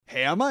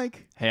Hey, I'm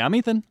Mike. Hey, I'm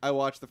Ethan. I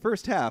watched the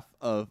first half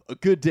of A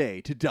Good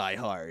Day to Die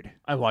Hard.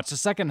 I watched the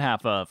second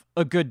half of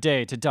A Good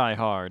Day to Die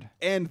Hard.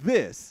 And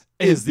this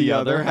Is the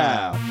other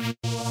half.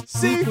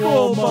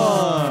 Sequel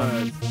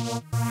Month!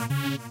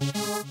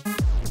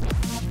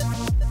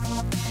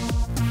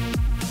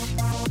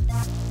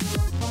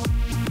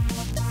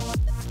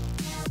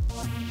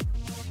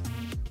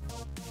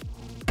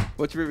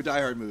 What's your favorite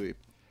Die Hard movie?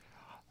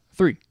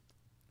 3.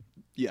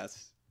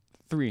 Yes,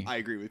 3. I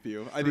agree with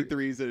you. I think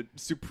 3 is a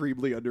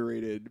supremely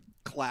underrated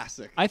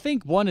classic. I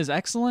think 1 is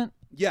excellent.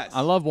 Yes.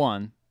 I love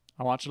 1.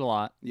 I watch it a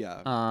lot.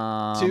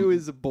 Yeah. 2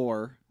 is a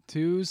bore.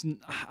 2's...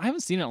 I haven't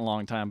seen it in a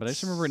long time, but I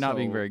just remember it not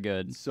being very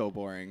good. So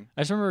boring.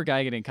 I just remember a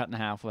guy getting cut in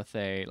half with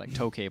a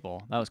tow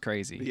cable. That was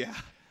crazy. Yeah.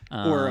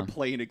 Or a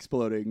plane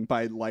exploding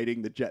by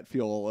lighting the jet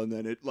fuel and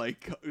then it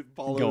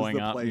follows Going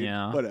the up, plane.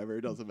 yeah. Whatever,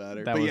 it doesn't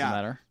matter. That But doesn't yeah,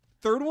 matter.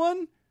 third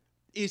one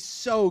is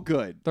so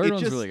good. Third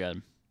one's really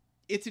good.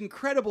 It's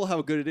incredible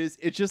how good it is.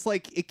 It's just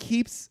it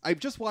keeps... I've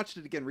just watched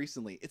it again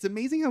recently. It's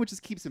amazing how it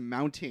just keeps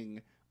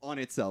mounting on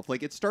itself.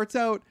 It starts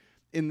out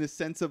in the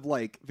sense of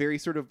very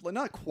sort of,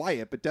 not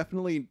quiet, but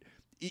definitely...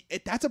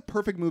 that's a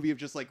perfect movie of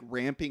just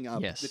ramping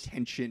up the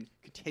tension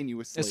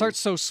continuously. It starts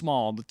so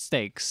small, the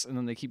stakes, and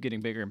then they keep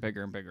getting bigger and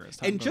bigger and bigger as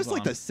time goes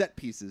on. The set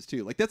pieces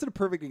too. That's a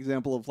perfect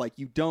example of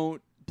you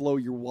don't blow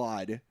your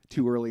wad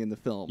too early in the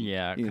film.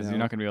 Yeah, because you're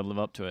not going to be able to live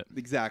up to it.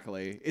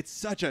 Exactly.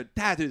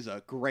 That is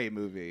a great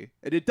movie,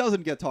 and it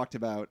doesn't get talked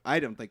about.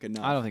 I don't think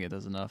enough. I don't think it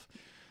does enough.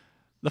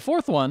 The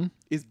fourth one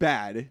is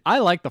bad. I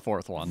like the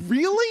fourth one.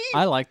 Really?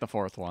 I like the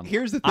fourth one.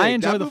 Here's the thing. I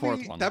enjoy the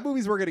fourth one. That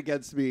movie's working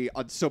against me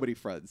on so many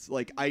fronts.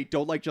 I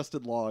don't like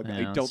Justin Long.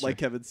 Yeah, I don't like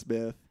Kevin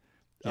Smith.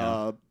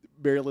 Yeah.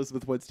 Mary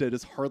Elizabeth Winstead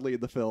is hardly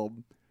in the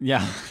film.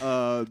 Yeah.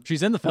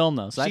 She's in the film,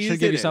 though, so that should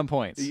give you some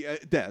points.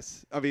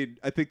 Yes. I mean,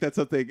 I think that's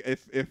something,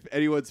 if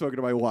anyone's spoken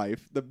to my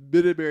wife, the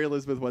minute Mary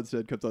Elizabeth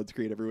Winstead comes on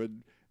screen,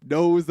 everyone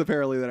knows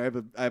apparently that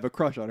I have a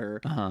crush on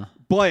her. Uh-huh.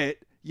 But,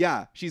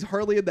 yeah, she's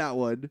hardly in that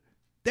one.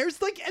 There's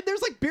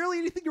barely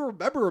anything to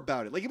remember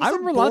about it. It was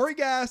some boring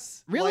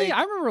ass. Really,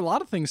 I remember a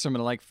lot of things from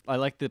it. I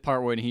like the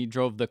part when he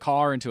drove the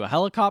car into a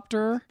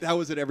helicopter. That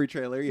was in every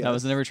trailer. Yeah, that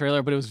was in every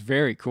trailer, but it was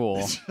very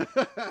cool.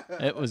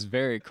 It was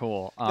very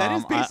cool. That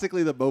is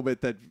basically the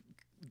moment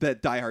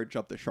that Die Hard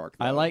jumped the shark.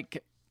 Though.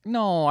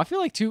 No, I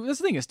feel like 2.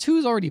 This thing is 2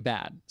 is already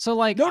bad. So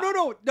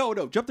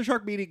No. Jump the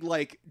shark meaning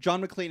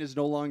John McClane is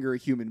no longer a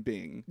human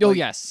being. Oh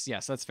yes,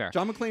 that's fair.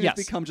 John McClane has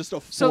become just a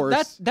force. So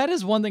that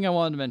is one thing I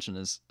wanted to mention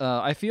is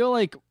I feel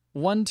like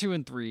 1, 2,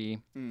 and 3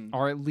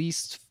 are at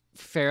least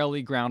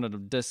fairly grounded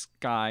of this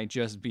guy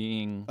just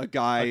being a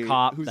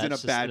cop who's in a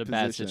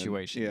bad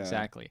situation. Yeah.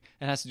 Exactly,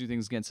 and has to do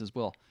things against his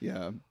will.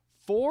 Yeah.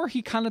 4,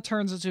 he kind of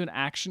turns into an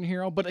action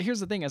hero, but here's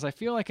the thing: as I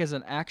feel like as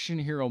an action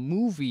hero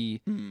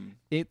movie,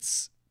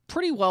 it's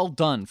pretty well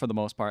done for the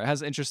most part. It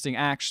has interesting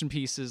action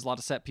pieces, a lot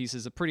of set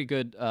pieces, a pretty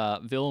good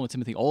villain with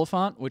Timothy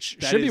Olyphant, which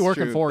should be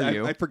working for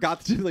you. I forgot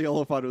that Timothy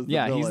Olyphant was the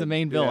villain. Yeah, he's the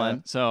main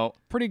villain, so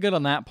pretty good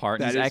on that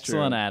part. He's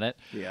excellent at it.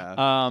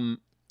 Yeah.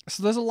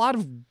 So there's a lot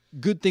of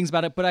good things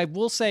about it, but I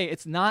will say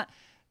it's not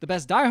the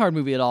best Die Hard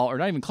movie at all, or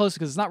not even close,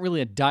 because it's not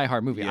really a Die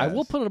Hard movie. Yes. I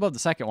will put it above the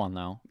second one,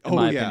 though, in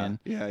my opinion.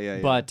 Yeah.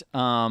 But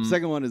the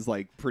second one is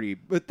pretty,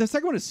 but the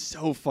second one is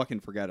so fucking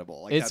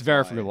forgettable. It's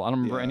very forgettable. I don't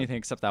remember anything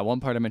except that one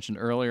part I mentioned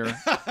earlier.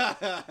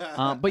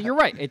 But you're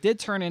right. It did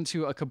turn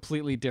into a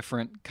completely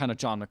different kind of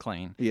John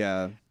McClane.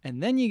 Yeah.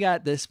 And then you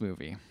got this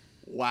movie.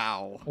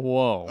 Wow.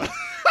 Whoa.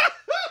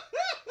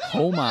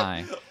 Oh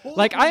my.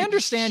 I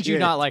understand you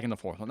not liking the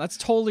fourth one. That's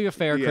totally a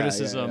fair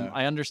criticism.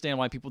 I understand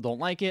why people don't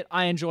like it.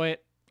 I enjoy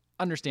it.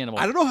 Understandable.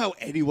 I don't know how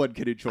anyone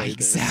can enjoy this.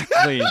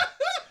 Exactly.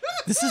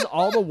 This is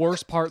all the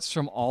worst parts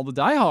from all the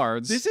Die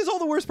Hards. This is all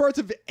the worst parts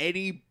of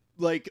any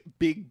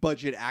big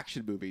budget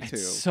action movie too.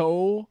 It's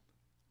so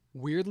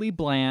weirdly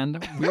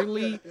bland,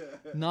 weirdly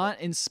not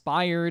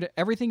inspired.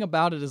 Everything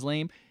about it is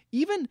lame.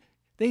 Even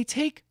they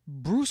take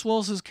Bruce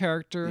Willis's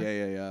character,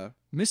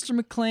 Mr.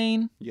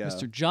 McClane,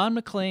 Mr. John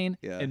McClane,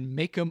 and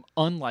make him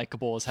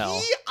unlikable as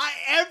hell.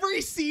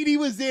 Every scene he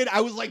was in, I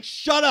was like,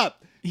 shut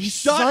up.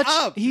 Shut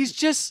up.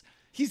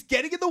 He's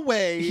getting in the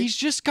way. He's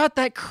just got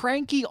that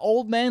cranky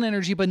old man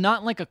energy, but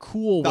not in a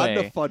cool way. Not in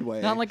a fun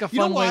way. Not like a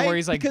fun way where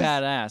he's because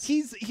badass.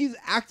 He's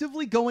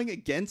actively going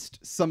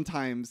against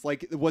sometimes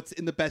what's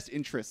in the best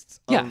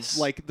interests of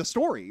the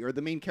story or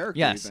the main character.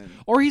 Yes. Even.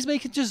 Or he's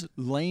making just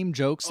lame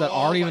jokes that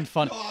aren't even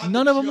fun.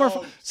 None of them are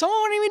fun. Some of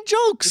them aren't even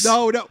jokes.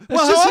 No.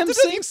 Well, how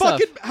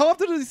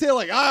often does he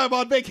say I'm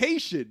on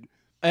vacation?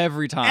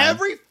 Every time.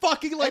 Every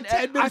fucking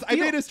 10 minutes. I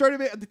made it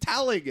started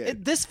tallying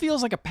it. This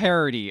feels like a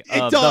parody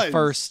of the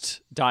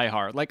first Die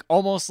Hard.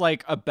 Almost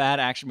like a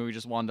bad action movie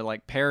just wanted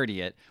to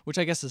parody it, which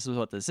I guess this is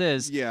what this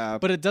is. Yeah.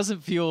 But it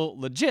doesn't feel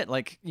legit.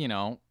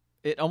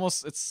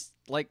 It's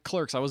like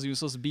Clerks. I wasn't even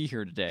supposed to be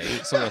here today,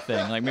 sort of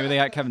thing. Maybe they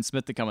got Kevin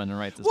Smith to come in and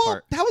write this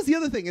part. That was the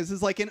other thing is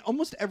in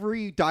almost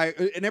every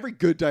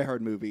good Die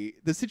Hard movie,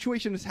 the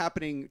situation is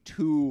happening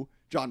to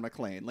John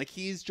McClane.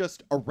 He's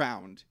just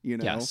around,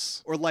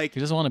 Yes. Or he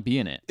doesn't want to be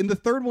in it. In the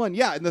third one,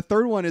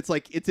 it's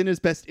it's in his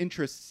best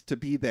interests to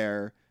be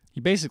there. He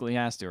basically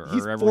has to, or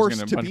he's everyone's forced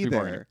gonna, to bunch be of people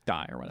are there. gonna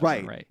die or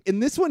whatever. Right. In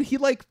this one, he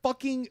like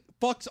fucking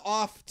fucks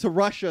off to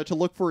Russia to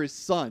look for his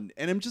son,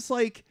 and I'm just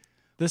like,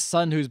 this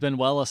son who's been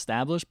well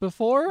established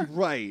before,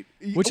 right?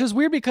 Which is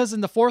weird because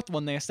in the fourth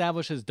one they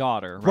establish his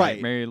daughter, right?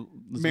 Mary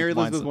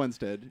Elizabeth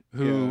Winstead,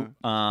 who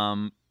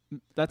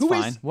that's who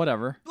fine, is,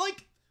 whatever.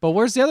 Like, but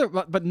where's the other?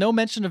 But no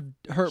mention of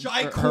her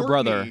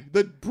brother,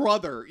 the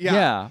brother.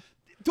 Yeah.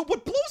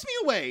 What blows me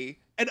away.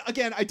 And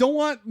again, I don't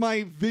want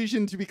my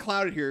vision to be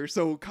clouded here,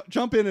 so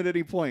jump in at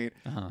any point.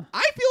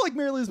 I feel like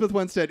Mary Elizabeth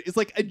Winstead is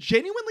like a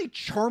genuinely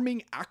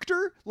charming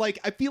actor. Like,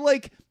 I feel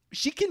like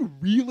she can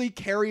really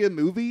carry a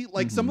movie.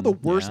 Like, some of the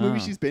worst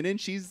movies she's been in,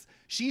 she's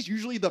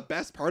usually the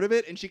best part of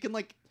it, and she can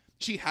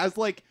she has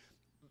like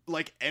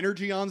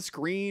energy on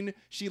screen.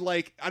 She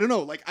like, I don't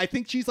know, like I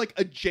think she's like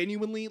a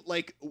genuinely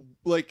like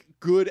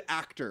good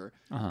actor.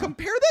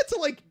 Compare that to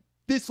like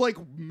this like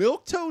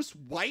milquetoast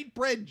white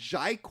bread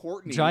Jai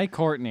Courtney.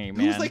 Man.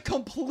 Who's like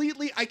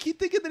completely, I keep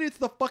thinking that it's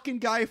the fucking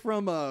guy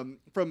from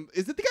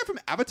is it the guy from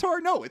Avatar?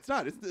 No, it's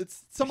not.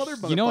 It's some other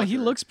motherfucker. You know, he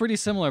looks pretty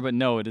similar, but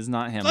no, it is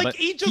not him. Like, but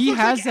he just looks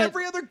like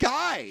every other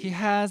guy. He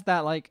has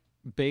that like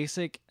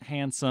basic,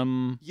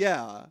 handsome,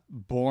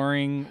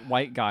 boring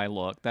white guy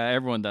look that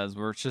everyone does,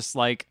 where it's just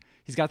like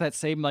he's got that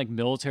same like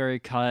military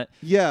cut.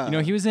 Yeah. You know,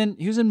 he was in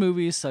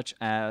movies such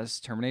as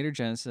Terminator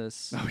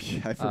Genesis. Oh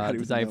yeah, I forgot he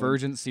was the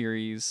Divergent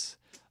series.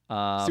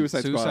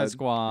 Suicide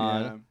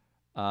Squad.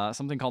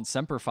 Something called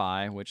Semper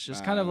Fi, which is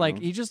kind of like,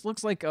 he just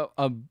looks like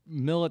a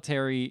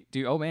military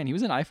dude. Oh man, he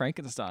was in I,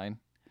 Frankenstein.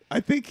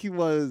 I think he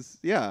was,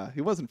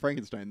 he wasn't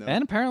Frankenstein though.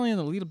 And apparently in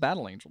the lead of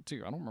Battle Angel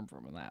too. I don't remember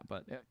him in that,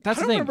 but that's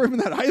the thing. I don't remember him in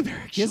that either.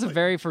 Actually. He has a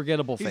very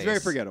forgettable face. He's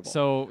very forgettable.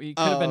 So he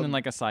could have been in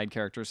like a side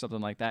character or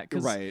something like that.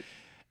 Right.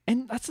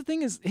 And that's the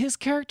thing, is his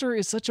character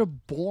is such a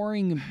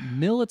boring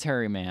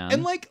military man.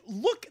 And like,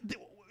 look,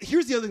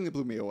 here's the other thing that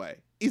blew me away.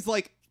 Is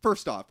like,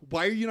 first off,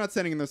 why are you not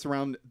centering this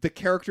around the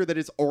character that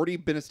has already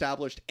been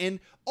established and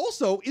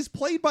also is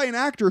played by an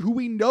actor who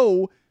we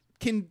know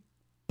can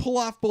pull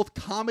off both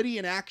comedy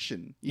and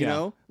action? You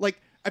know?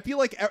 Like, I feel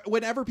like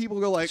whenever people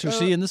go like... So is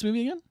she in this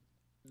movie again?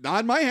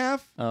 Not in my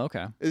half. Oh,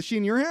 okay. Is she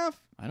in your half?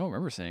 I don't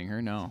remember seeing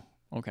her, no.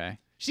 Okay.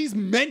 She's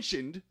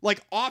mentioned, like,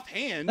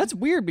 offhand. That's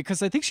weird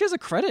because I think she has a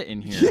credit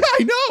in here. Yeah,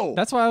 I know.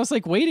 That's why I was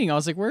like waiting. I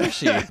was like, where is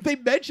she? They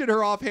mentioned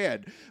her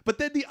offhand. But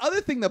then the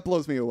other thing that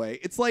blows me away,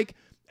 it's like...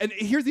 And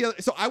here's the other.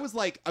 So I was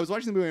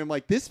watching the movie and I'm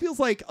like, this feels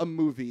like a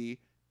movie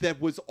that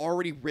was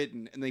already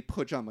written and they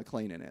put John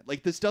McClane in it.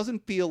 Like, this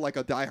doesn't feel like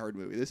a Die Hard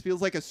movie. This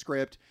feels like a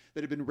script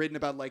that had been written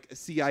about like a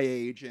CIA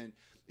agent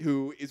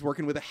who is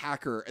working with a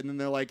hacker. And then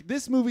they're like,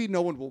 this movie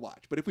no one will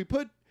watch. But if we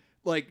put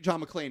like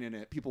John McClane in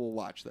it, people will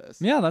watch this.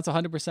 Yeah, that's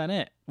 100%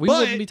 it. We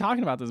wouldn't be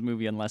talking about this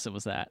movie unless it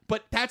was that.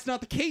 But that's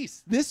not the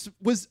case. This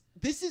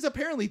is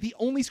apparently the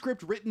only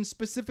script written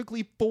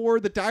specifically for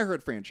the Die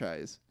Hard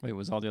franchise. Wait,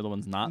 was all the other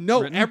ones not?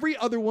 No, written? Every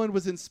other one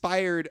was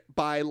inspired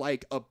by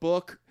like a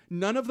book.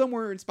 None of them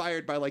were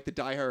inspired by like the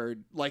Die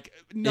Hard. Like,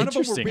 none of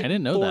them were written I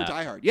didn't know for that.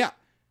 Die Hard. Yeah.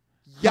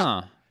 Yeah.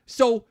 Huh.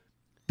 So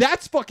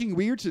that's fucking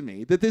weird to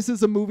me that this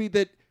is a movie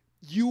that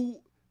you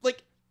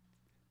like.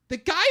 The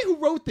guy who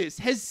wrote this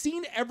has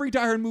seen every Die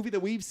Hard movie that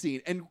we've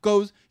seen and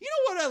goes, you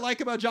know what I like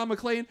about John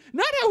McClane?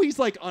 Not how he's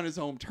like on his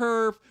home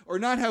turf or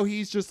not how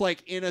he's just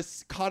like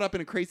caught up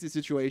in a crazy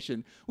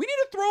situation. We need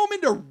to throw him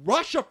into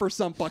Russia for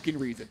some fucking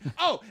reason.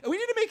 Oh, and we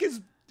need to make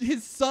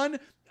his son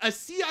a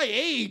CIA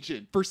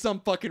agent for some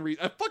fucking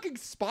reason. A fucking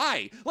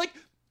spy. Like,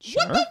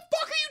 what the fuck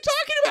are you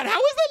talking about? How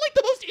is that like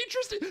the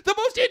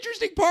most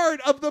interesting part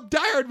of the Die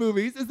Hard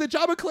movies is that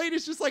John McClane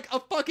is just like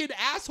a fucking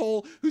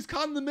asshole who's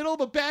caught in the middle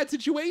of a bad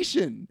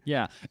situation.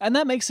 Yeah. And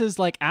that makes his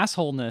like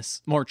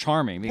assholeness more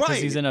charming because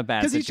he's in a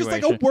bad situation. Because he's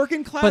just like a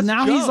working class But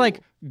now Joe. he's like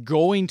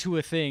going to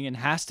a thing and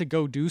has to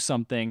go do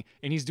something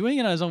and he's doing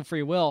it on his own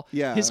free will.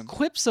 Yeah. His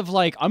quips of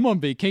like, I'm on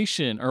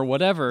vacation or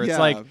whatever. It's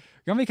like,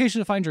 you're on vacation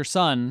to find your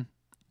son.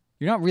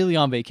 You're not really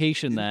on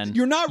vacation then.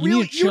 You're not even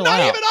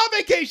on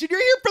vacation.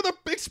 You're here for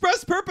the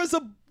express purpose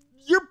of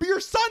your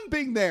son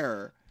being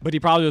there. But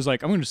he probably was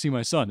like, I'm going to see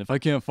my son. If I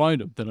can't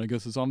find him, then I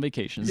guess it's on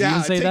vacation. Does he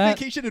even say take that?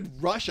 vacation in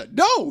Russia.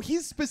 No,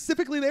 he's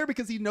specifically there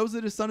because he knows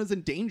that his son is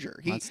in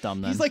danger. That's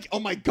dumb then. He's like, oh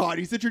my God,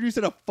 he's introduced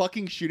at a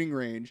fucking shooting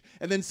range.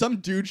 And then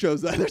some dude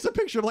shows up. There's a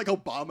picture of like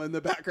Obama in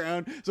the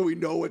background so we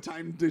know what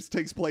time this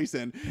takes place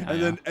in.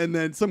 And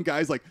then some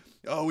guy's like,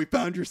 oh, we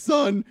found your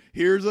son.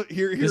 This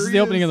is the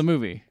opening of the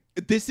movie.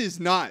 This is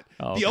not.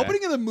 Oh, okay. The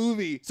opening of the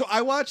movie. So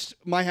I watched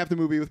my half the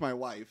movie with my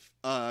wife.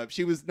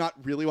 She was not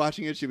really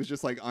watching it. She was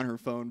just like on her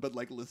phone, but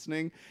like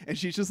listening. And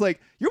she's just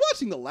like, you're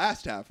watching the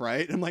last half,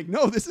 right? And I'm like,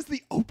 no, this is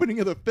the opening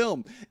of the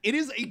film. It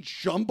is a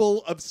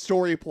jumble of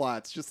story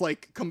plots just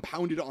like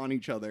compounded on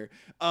each other.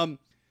 The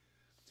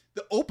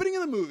opening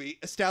of the movie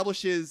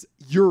establishes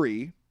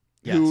Yuri,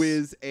 who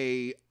is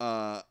he's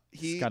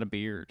got a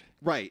beard.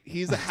 Right.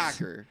 He's a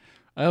hacker.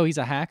 Oh, he's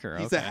a hacker.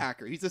 He's a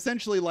hacker. He's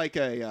essentially like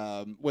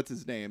a what's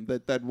his name?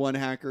 That one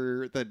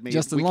hacker that made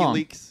Justin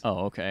WikiLeaks. Long.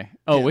 Oh, okay.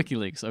 Oh, Yeah.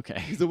 WikiLeaks. Okay.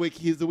 He's the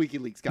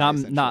WikiLeaks guy.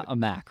 Not a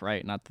Mac,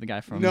 right? Not the guy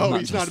from. No,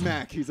 he's not a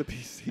Mac. He's a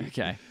PC.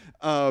 Okay.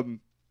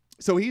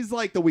 So he's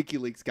like the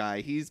WikiLeaks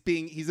guy. He's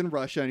in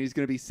Russia and he's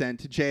going to be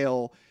sent to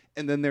jail.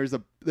 And then there's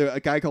a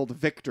guy called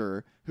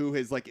Victor who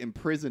has like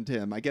imprisoned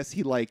him. I guess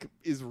he like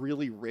is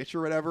really rich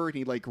or whatever, and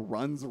he like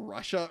runs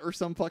Russia or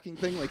some fucking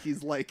thing. Like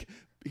he's like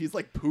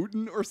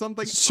Putin or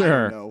something.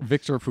 Sure, I don't know.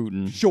 Victor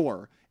Putin.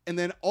 Sure. And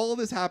then all of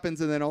this happens,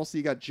 and then also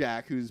you got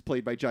Jack, who's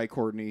played by Jai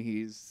Courtney.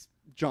 He's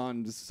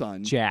John's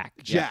son. Jack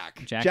and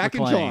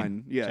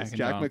John. Yes,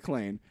 Jack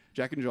McClane.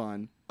 Jack and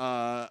John.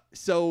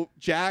 So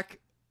Jack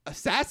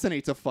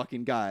assassinates a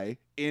fucking guy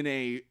in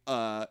a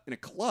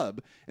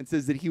club and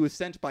says that he was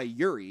sent by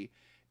Yuri,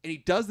 and he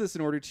does this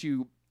in order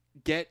to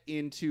get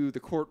into the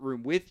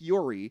courtroom with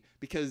Yuri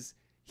because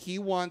he's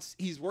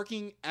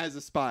working as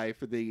a spy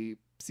for the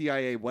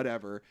CIA,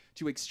 whatever,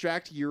 to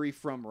extract Yuri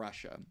from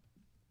Russia.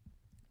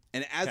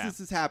 And as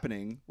this is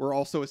happening, we're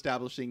also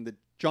establishing that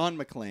John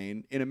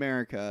McClane in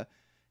America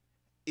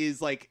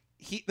is like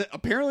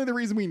apparently the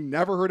reason we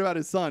never heard about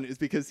his son is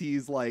because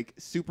he's like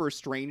super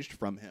estranged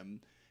from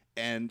him.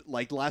 And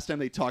like the last time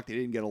they talked, they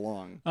didn't get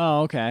along.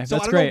 Oh, okay. So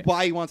That's I don't know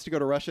why he wants to go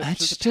to Russia.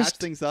 Just to patch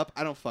things up.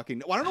 I don't fucking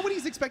know. I don't know what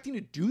he's expecting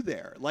to do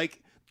there.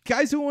 Like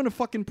guys who want to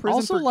fucking prison.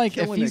 Also, for like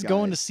killing if he's a guy.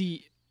 going to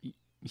see,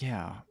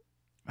 yeah,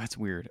 that's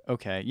weird.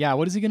 Okay, yeah.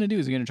 What is he gonna do?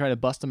 Is he gonna try to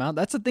bust him out?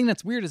 That's the thing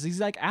that's weird. Is he's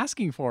like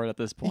asking for it at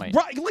this point?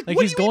 Right? Like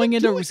he's going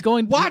into. He's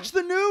going. Watch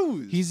the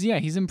news.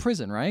 He's in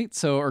prison, right?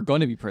 So or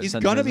going to be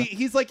prison. He's gonna be.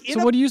 He's like.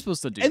 So what are you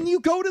supposed to do? And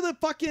you go to the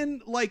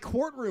fucking like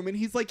courtroom, and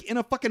he's like in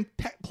a fucking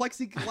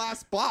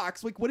plexiglass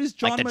box. Like, what is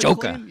John like the McClane?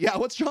 Joker. Yeah,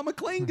 what's John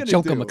McClane gonna do?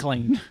 Joker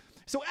McClane.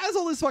 So as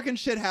all this fucking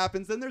shit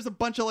happens, then there's a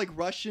bunch of like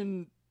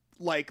Russian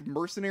like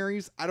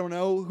mercenaries. I don't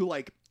know who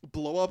like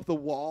blow up the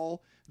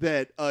wall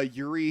that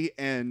Yuri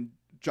and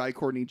Jai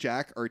Courtney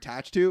Jack are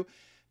attached to.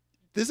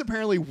 This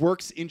apparently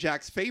works in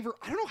Jack's favor.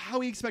 I don't know how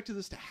he expected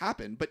this to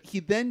happen, but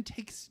he then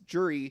takes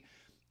Yuri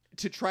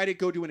to try to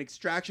go to an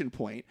extraction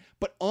point.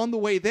 But on the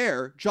way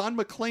there, John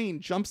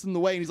McClane jumps in the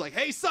way and he's like,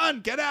 "Hey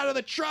son, get out of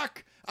the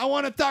truck. I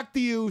want to talk to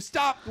you.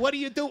 Stop. What do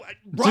you do?"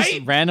 Right?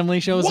 Just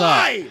randomly shows up.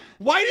 Why?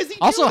 Why does he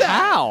also, do that?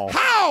 how?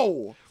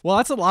 How? Well,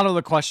 that's a lot of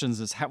the questions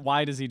is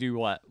why does he do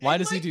what? Why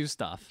does he do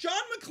stuff? John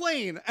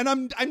McClane, and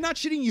I'm not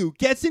shitting you,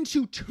 gets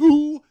into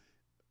 2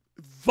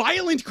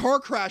 violent car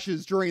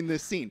crashes during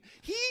this scene.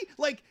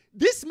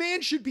 This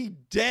man should be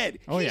dead.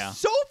 He's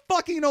so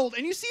fucking old.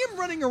 And you see him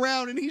running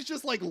around and he's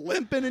just like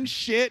limping and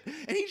shit.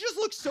 And he just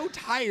looks so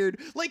tired.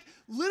 Like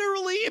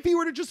literally, if he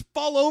were to just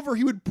fall over,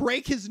 he would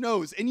break his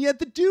nose. And yet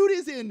the dude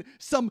is in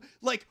some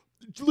like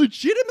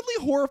legitimately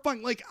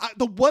horrifying. Like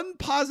the one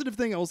positive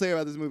thing I will say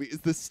about this movie is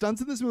the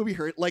stunts in this movie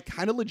are like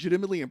kind of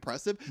legitimately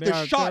impressive. There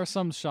are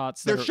some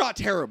shots. They're shot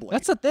terribly.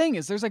 That's the thing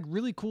is there's like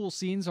really cool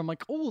scenes. Where I'm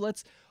like, oh,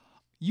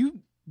 you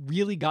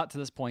really got to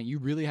this point. You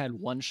really had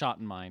one shot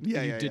in mind.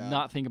 Yeah, you did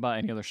not think about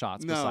any other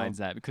shots No. besides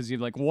that because you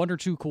had like 1 or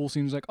 2 cool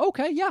scenes. Like,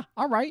 okay, yeah,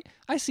 all right,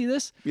 I see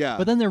this. Yeah,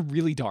 but then they're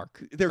really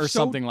dark. They're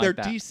something like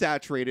that. They're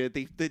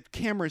desaturated. The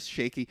camera's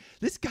shaky.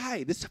 This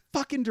guy, this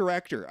fucking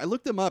director, I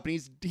looked him up, and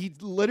he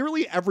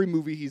literally every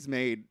movie he's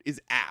made is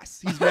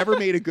ass. He's never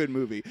made a good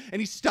movie,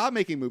 and he stopped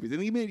making movies.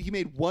 And he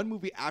made one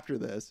movie after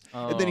this,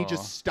 and then he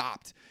just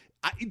stopped.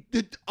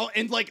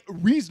 And like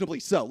reasonably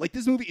so. Like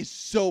this movie is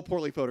so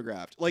poorly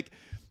photographed. Like.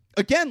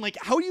 Again, like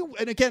how do you,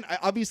 and again,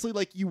 obviously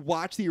like you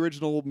watch the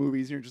original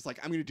movies and you're just like,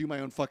 I'm going to do my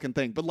own fucking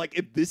thing. But like,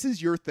 if this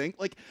is your thing,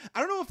 like,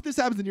 I don't know if this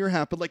happens in your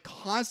half, but like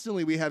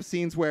constantly we have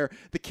scenes where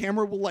the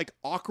camera will like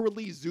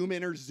awkwardly zoom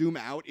in or zoom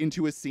out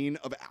into a scene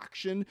of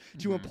action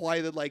to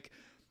imply that like,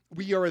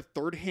 we are a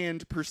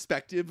third-hand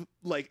perspective,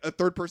 like a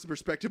third-person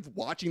perspective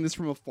watching this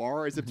from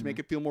afar as if to make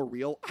it feel more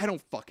real. I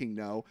don't fucking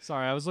know.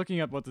 Sorry, I was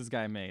looking up what this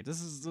guy made.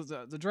 This is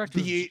the director.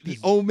 The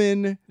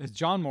Omen. It's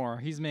John Moore.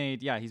 He's made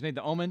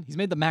The Omen. He's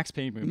made the Max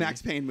Payne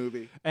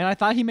movie. And I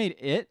thought he made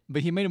It,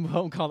 but he made a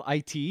movie called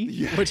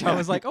IT, which I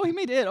was like, oh, he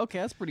made It. Okay,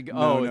 that's pretty good.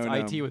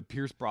 It's IT with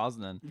Pierce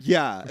Brosnan.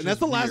 Yeah, and that's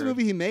the last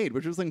movie he made,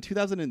 which was like in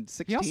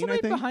 2016, He also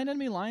made Behind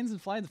Enemy Lines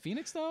and Fly the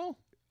Phoenix, though.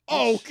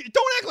 Oh,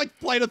 don't act like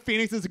Flight of the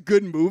Phoenix is a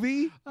good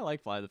movie. I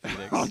like Fly the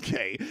Phoenix.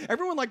 Okay.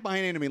 Everyone liked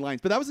Behind Enemy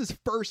Lines, but that was his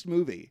first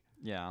movie.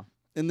 Yeah.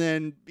 And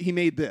then he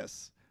made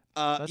this.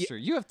 That's true.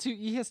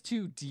 He has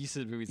 2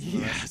 decent movies.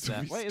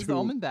 Wait, is The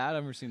Omen bad?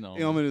 I've never seen The Omen.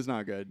 The Omen is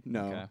not good.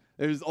 No.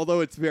 Okay. Although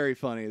it's very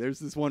funny. There's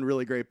this one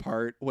really great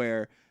part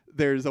where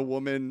there's a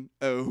woman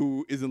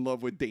who is in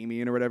love with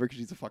Damien or whatever because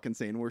she's a fucking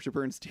Satan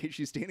worshiper, and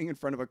she's standing in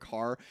front of a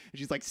car and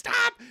she's like,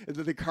 "Stop!" And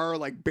then the car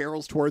like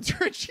barrels towards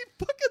her and she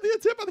fucking the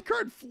tip of the car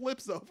and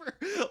flips over.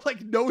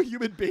 Like no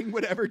human being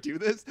would ever do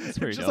this. It's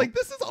just dope. like,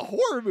 this is a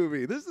horror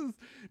movie. This is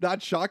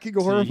not shocking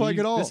or horrifying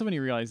at all. This is when he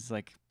realizes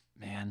like,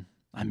 man,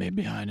 I made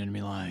Behind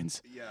Enemy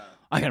Lines. Yeah.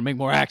 I gotta make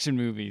more action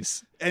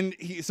movies. And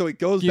so it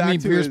goes Give back me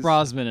to Pierce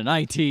Brosnan and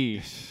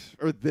IT.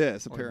 Or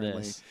this,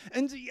 apparently.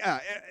 And yeah,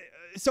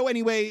 so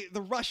anyway,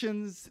 the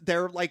Russians,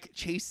 they're like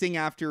chasing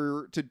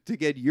after to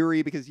get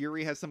Yuri because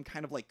Yuri has some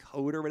kind of like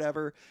code or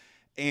whatever.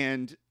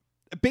 And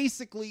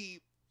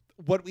basically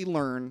what we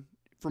learn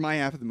for my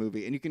half of the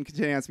movie, and you can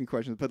continue to ask me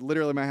questions, but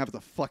literally my half is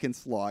a fucking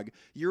slog.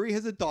 Yuri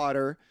has a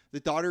daughter. The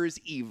daughter is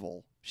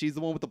evil. She's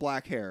the one with the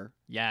black hair.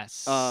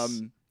 Yes.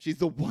 She's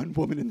the one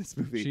woman in this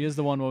movie. She is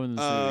the one woman in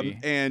this movie.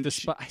 And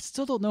I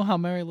still don't know how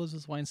Mary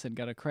Elizabeth Winstead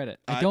got a credit.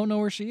 I don't know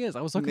where she is.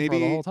 I was looking for her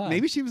the whole time.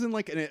 Maybe she was in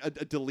like a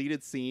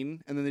deleted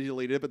scene, and then they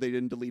deleted it, but they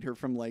didn't delete her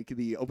from like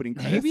the opening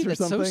credits maybe or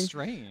something. So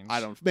strange. I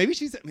don't. Maybe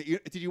she's.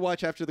 Did you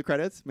watch after the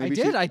credits? Maybe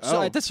I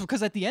did. That's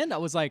because at the end I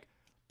was like,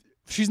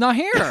 she's not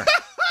here.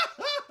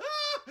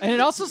 And it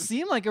also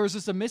seemed like there was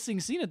just a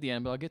missing scene at the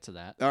end, but I'll get to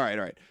that. All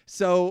right.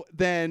 So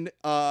then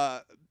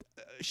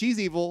she's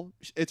evil.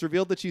 It's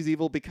revealed that she's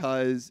evil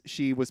because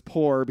she was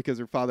poor because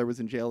her father was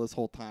in jail this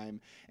whole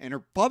time. And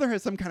her father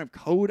has some kind of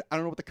code. I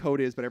don't know what the code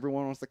is, but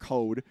everyone wants the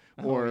code.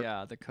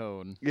 The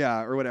code.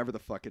 Yeah, or whatever the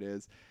fuck it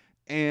is.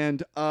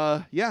 And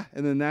and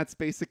then that's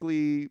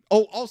basically...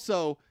 Oh,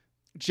 also...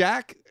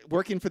 Jack,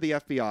 working for the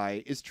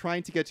FBI, is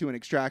trying to get to an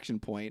extraction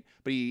point,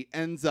 but he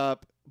ends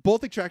up...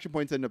 Both extraction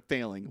points end up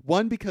failing.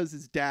 One, because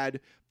his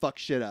dad fucks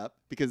shit up,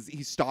 because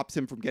he stops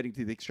him from getting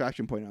to the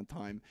extraction point on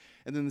time.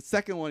 And then the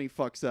second one he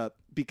fucks up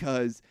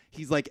because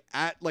he's like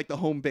at like the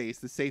home base,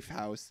 the safe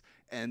house,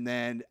 and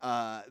then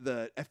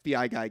the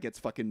FBI guy gets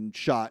fucking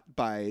shot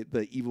by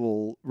the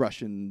evil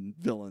Russian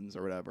villains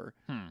or whatever.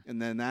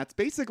 And then that's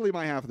basically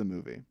my half of the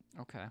movie.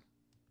 Okay.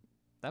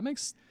 That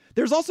makes...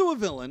 There's also a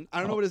villain. I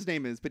don't know what his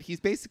name is, but he's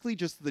basically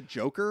just the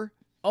Joker.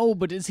 Oh,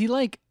 but is he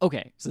like...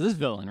 Okay, so this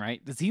villain,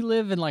 right? Does he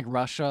live in like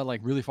Russia,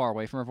 like really far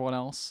away from everyone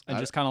else? And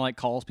just kind of like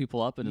calls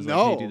people up and is like,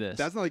 hey, do this?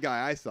 That's not the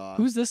guy I saw.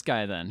 Who's this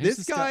guy then?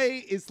 This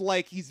guy is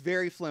like... He's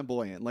very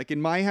flamboyant. Like in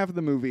my half of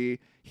the movie,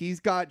 he's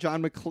got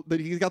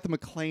he's got the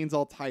McClanes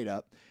all tied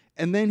up.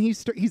 And then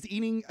he's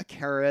eating a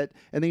carrot,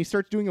 and then he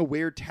starts doing a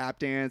weird tap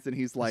dance, and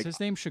he's like... Is his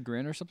name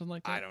Chagrin or something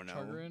like that? I don't know.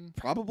 Chagrin?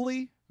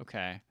 Probably.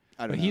 Okay.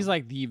 But he's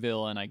like the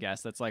villain, I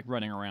guess, that's like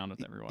running around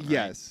with everyone. Right?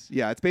 Yes.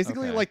 Yeah, it's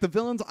basically like the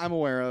villains I'm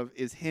aware of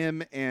is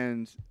him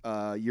and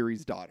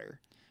Yuri's daughter.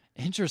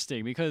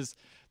 Interesting, because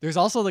there's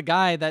also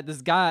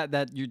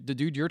the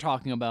dude you're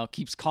talking about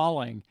keeps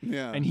calling.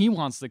 Yeah. And he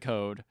wants the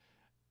code.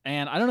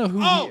 And I don't know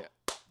who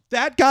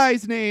that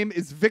guy's name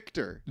is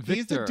Victor.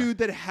 He's the dude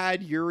that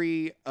had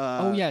Yuri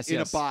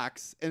in a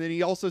box. And then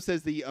he also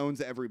says that he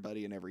owns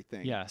everybody and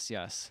everything.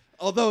 Yes.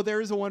 Although there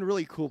is one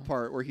really cool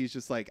part where he's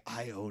just like,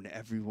 I own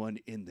everyone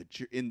in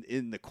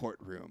the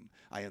courtroom.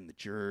 I own the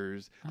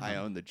jurors. I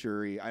own the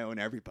jury. I own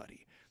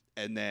everybody.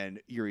 And then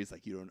Yuri's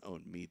like, you don't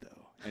own me,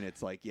 though. And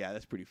it's like, yeah,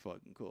 that's pretty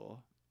fucking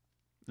cool.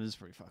 This is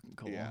pretty fucking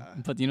cool. Yeah.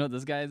 But you know what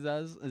this guy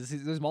does?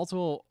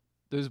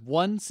 There's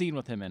one scene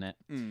with him in it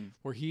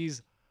where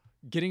he's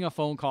getting a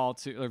phone call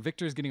or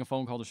Victor's getting a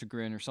phone call to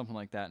Chagrin or something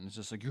like that. And it's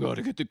just like, you got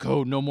to get the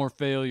code. No more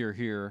failure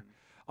here.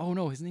 Oh,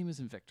 no, his name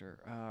isn't Victor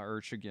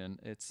or Chagrin.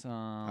 It's,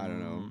 I don't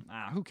know.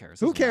 Who cares?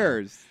 Who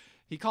cares?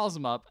 He calls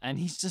him up, and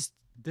he's just,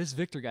 this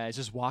Victor guy is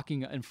just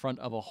walking in front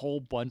of a whole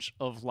bunch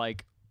of,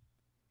 like,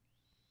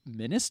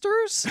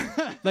 ministers?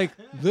 Like,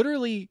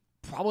 literally,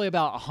 probably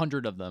about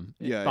 100 of them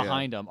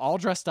behind him, all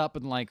dressed up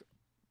in, like,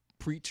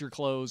 preacher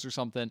clothes or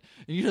something.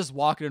 And you just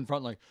walk in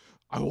front, like,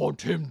 I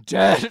want him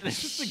dead.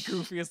 It's just the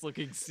goofiest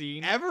looking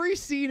scene. Every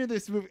scene in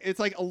this movie, it's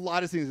like a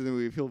lot of scenes in the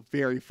movie feel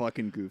very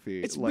fucking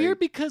goofy. It's weird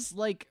because,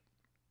 like,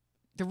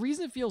 the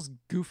reason it feels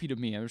goofy to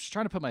me, I was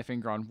trying to put my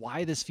finger on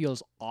why this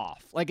feels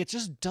off. Like, it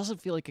just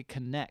doesn't feel like it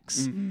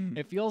connects. Mm-hmm.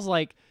 It feels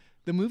like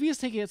the movie is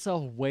taking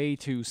itself way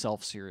too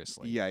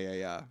self-seriously.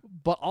 Yeah.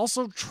 But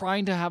also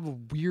trying to have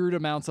weird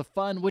amounts of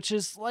fun, which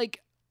is,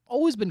 like,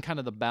 always been kind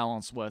of the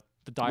balance with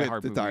the Die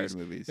Hard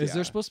movies.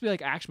 They're supposed to be,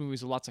 like, action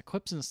movies with lots of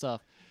quips and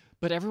stuff,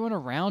 but everyone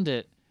around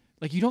it,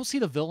 like, you don't see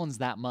the villains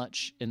that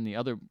much in the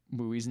other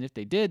movies, and if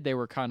they did, they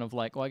were kind of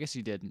like, well, I guess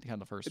you did in kind of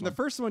the first one. In the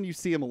first one, you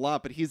see him a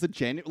lot, but he's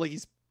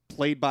he's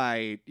played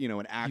by,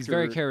 an actor. He's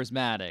very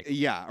charismatic.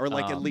 Yeah, or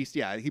like at least,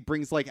 he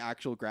brings like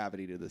actual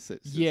gravity to the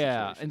situation.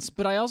 Yeah,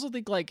 but I also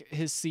think like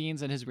his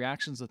scenes and his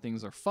reactions to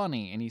things are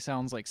funny, and he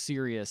sounds like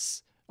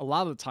serious a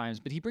lot of the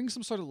times, but he brings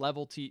some sort of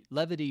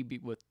levity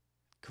with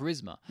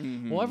charisma.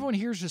 Mm-hmm. Well, everyone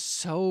here is just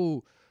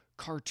so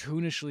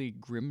cartoonishly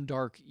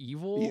grimdark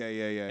evil.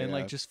 Yeah. And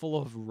like just full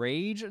of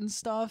rage and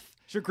stuff.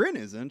 Chagrin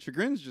isn't.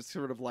 Chagrin's just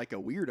sort of like a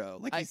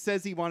weirdo. Like he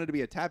says he wanted to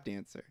be a tap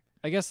dancer.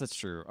 I guess that's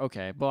true.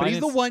 Okay. But he's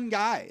the one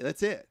guy.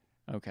 That's it.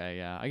 Okay,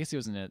 yeah. I guess he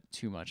wasn't in it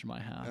too much in my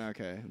half.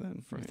 Okay,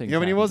 then.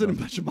 He wasn't in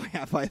much of my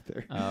half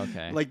either. Oh,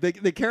 okay. Like,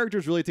 the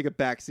characters really take a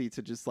backseat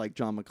to just, like,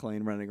 John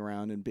McClane running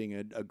around and being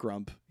a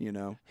grump,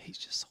 He's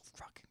just so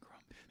fucking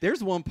grumpy.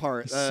 There's one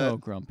part. He's so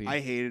grumpy.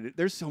 I hated it.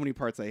 There's so many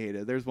parts I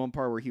hated. There's one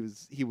part where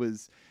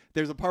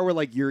there's a part where,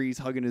 like, Yuri's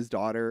hugging his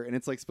daughter, and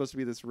it's, like, supposed to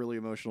be this really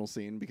emotional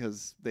scene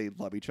because they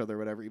love each other or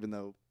whatever, even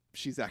though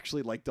she's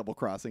actually, like,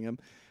 double-crossing him.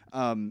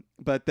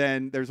 But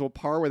then there's a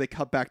part where they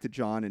cut back to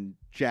John and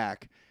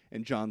Jack,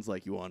 and John's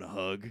like, you want a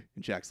hug?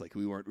 And Jack's like,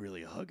 we weren't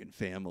really a hugging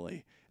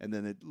family. And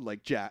then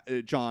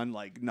John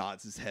like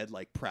nods his head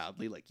like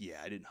proudly, like, yeah,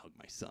 I didn't hug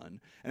my son.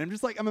 And I'm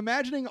just like, I'm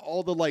imagining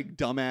all the like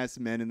dumbass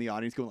men in the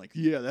audience going like,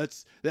 yeah,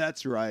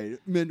 that's right.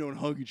 Men don't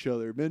hug each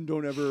other. Men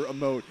don't ever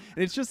emote.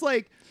 And it's just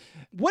like,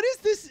 what is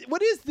this?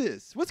 What is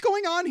this? What's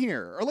going on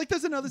here? Or like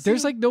there's another scene.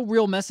 There's like no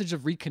real message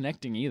of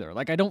reconnecting either.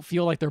 Like I don't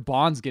feel like their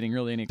bond's getting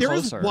really any closer.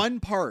 There is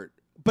one part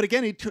but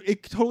again, it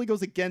totally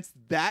goes against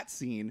that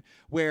scene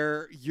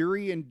where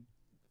Yuri and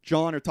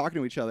John are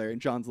talking to each other,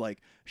 and John's like,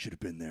 should have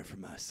been there for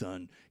my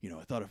son.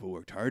 I thought if I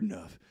worked hard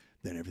enough,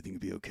 then everything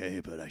would be okay,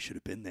 but I should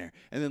have been there.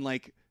 And then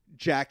like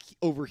Jack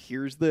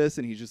overhears this,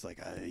 and he's just like,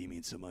 you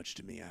mean so much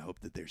to me. I hope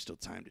that there's still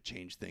time to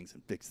change things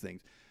and fix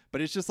things. But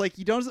it's just like,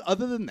 you don't,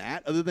 other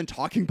than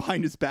talking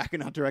behind his back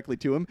and not directly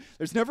to him,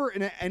 there's never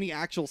any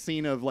actual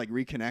scene of like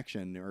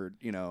reconnection or,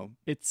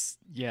 It's,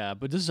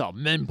 but this is how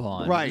men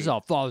bond. Right. This is how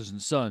fathers and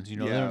sons, they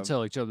don't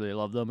tell each other they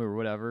love them or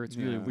whatever. It's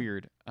really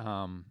weird.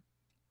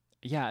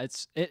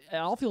 It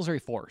all feels very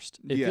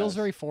forced. It feels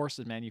very forced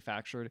and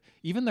manufactured.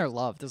 Even their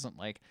love doesn't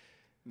like.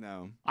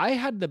 No. I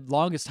had the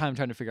longest time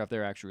trying to figure out if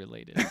they're actually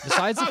related.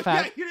 Besides the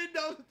fact you didn't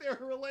know that they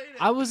were related.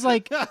 I was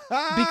like,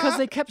 because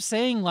they kept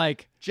saying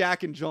like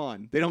Jack and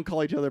John. They don't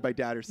call each other by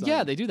dad or son.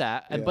 Yeah, they do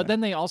that. But then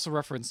they also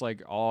reference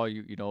like, oh,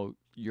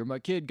 you're my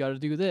kid, got to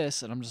do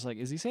this. And I'm just like,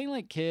 is he saying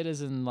like kid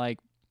as in like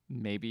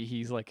maybe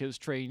he's like his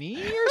trainee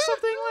or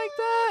something like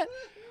that?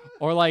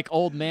 Or like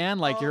old man,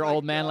 like your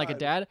old man, like a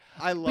dad.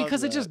 I love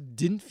because it just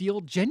didn't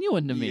feel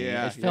genuine to me.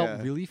 Yeah, it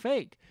felt really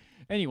fake.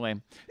 Anyway,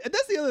 and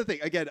that's the other thing.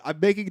 Again, I'm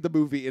making the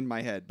movie in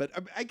my head, but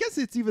I guess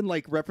it's even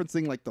like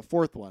referencing like the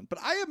fourth one. But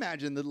I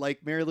imagine that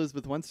like Mary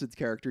Elizabeth Winstead's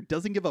character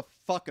doesn't give a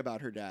fuck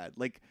about her dad.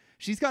 Like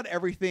she's got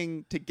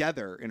everything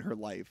together in her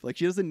life. Like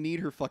she doesn't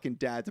need her fucking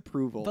dad's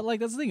approval. But like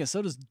that's the thing is,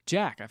 so does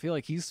Jack. I feel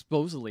like he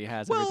supposedly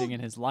has everything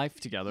in his life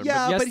together.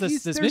 Yeah, but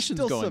yes, this mission's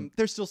still going.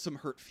 There's still some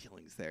hurt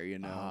feelings there,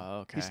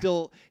 Okay.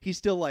 He's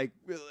still like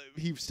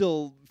he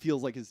still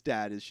feels like his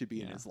dad should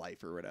be in his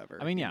life or whatever.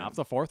 I mean, off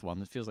the fourth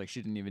one, it feels like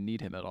she didn't even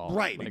need him at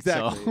all. Right, like,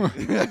 exactly. So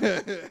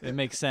it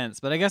makes sense,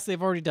 but I guess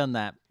they've already done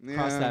that.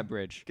 Crossed that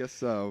bridge. Guess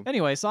so.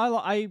 Anyway, so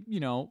I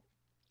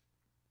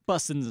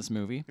bust into this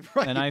movie,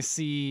 and I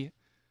see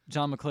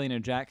John McClane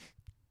and Jack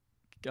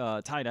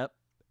tied up,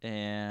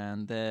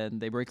 and then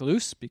they break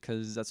loose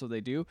because that's what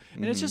they do.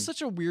 And it's just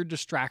such a weird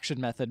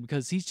distraction method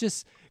because he's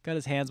just got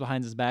his hands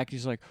behind his back.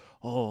 He's like,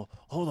 oh,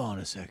 hold on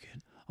a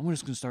second. I'm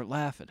just going to start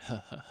laughing.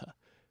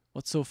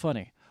 What's so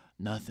funny?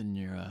 Nothing.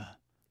 Your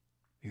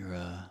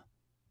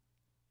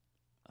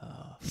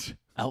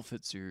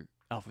outfits are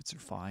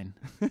fine.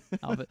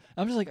 I'm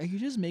just like, are you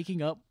just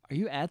making up? Are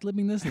you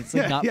ad-libbing this? And it's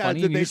like not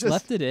funny. And you just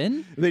left it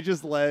in. They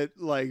just let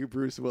like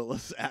Bruce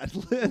Willis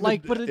ad-lib.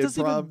 Like, but it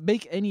doesn't even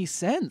make any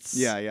sense.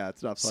 Yeah,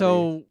 it's not funny.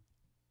 So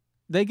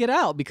they get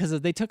out because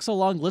they took so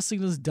long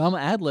listening to this dumb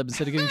ad-lib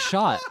instead of getting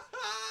shot.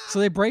 So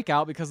they break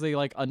out because they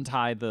like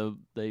untie cut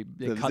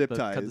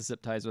the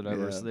zip ties,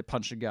 whatever. Yeah. So they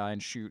punch a guy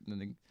and shoot,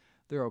 and then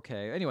they're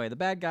okay. Anyway, the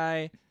bad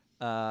guy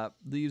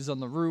leaves on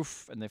the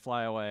roof, and they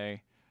fly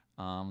away.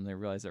 And they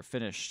realize they're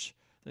finished.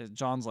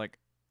 Jack's like,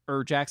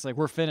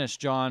 we're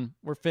finished, John.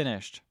 We're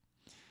finished.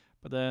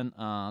 But then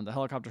the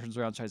helicopter turns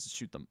around and tries to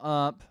shoot them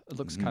up. It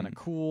looks kind of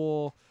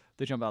cool.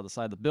 They jump out the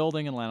side of the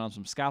building and land on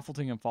some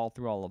scaffolding and fall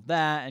through all of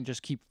that and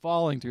just keep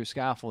falling through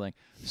scaffolding.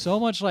 So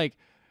much like,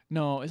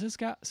 no, is it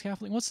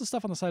scaffolding? What's the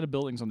stuff on the side of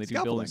buildings when they do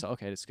buildings?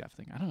 Okay, it's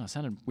scaffolding. I don't know. It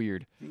sounded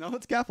weird. No,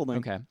 it's scaffolding.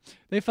 Okay.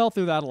 They fell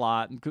through that a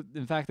lot.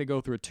 In fact, they go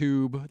through a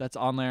tube that's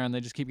on there, and they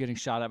just keep getting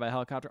shot at by a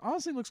helicopter.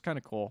 Honestly, it looks kind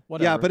of cool.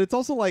 Whatever. Yeah, but it's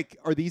also like,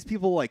 are these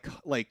people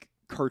like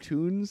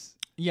cartoons?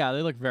 Yeah,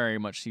 they look very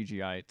much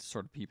CGI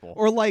sort of people.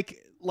 Or like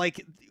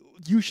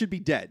you should be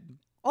dead.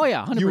 Oh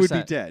yeah, 100%. You would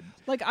be dead.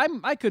 Like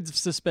I could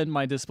suspend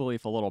my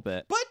disbelief a little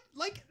bit. But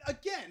like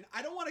again,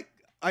 I don't want to.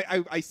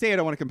 I say I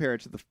don't want to compare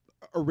it to the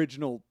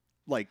original.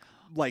 Like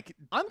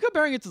I'm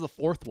comparing it to the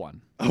fourth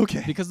one.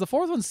 Okay. Because the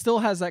fourth one still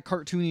has that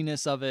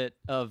cartooniness of it,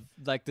 of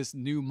like this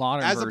new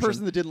modern version. As a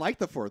person that didn't like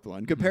the fourth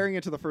one, comparing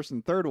it to the first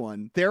and third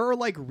one, there are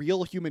like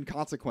real human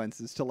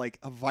consequences to like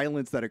a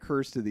violence that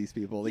occurs to these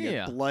people. They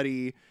get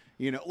bloody,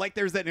 like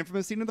there's that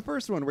infamous scene in the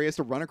first one where he has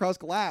to run across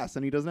glass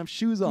and he doesn't have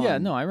shoes on. Yeah,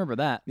 no, I remember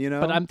that.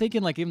 But I'm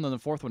thinking like even in the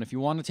fourth one, if you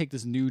want to take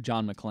this new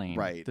John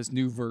McClane, this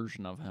new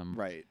version of him.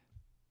 Right.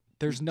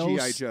 There's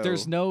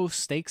no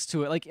stakes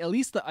to it. Like at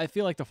least I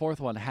feel like the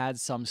fourth one had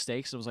some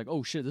stakes. It was like,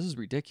 oh shit, this is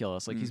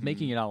ridiculous. Like he's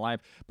making it out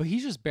live, but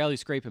he's just barely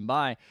scraping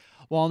by.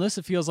 While on this,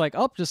 it feels like,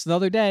 oh, just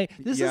another day.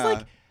 This is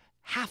like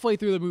halfway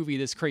through the movie,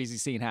 this crazy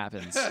scene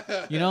happens.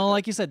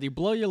 Like you said, they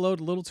blow your load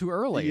a little too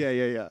early.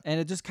 Yeah.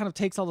 And it just kind of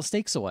takes all the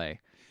stakes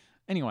away.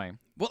 Anyway.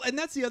 Well, and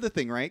that's the other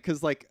thing, right?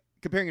 Because like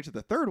comparing it to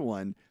the third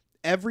one,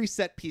 every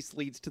set piece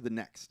leads to the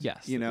next.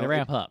 Yes, they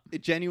ramp up.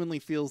 It genuinely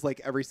feels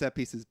like every set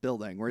piece is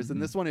building. Whereas in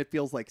this one, it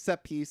feels like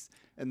set piece,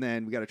 and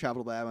then we got to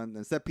travel to that one,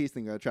 then set piece,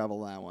 then we got to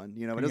travel to that one.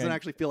 It doesn't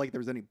actually feel like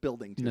there's any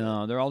building to it.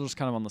 No, they're all just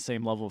kind of on the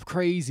same level of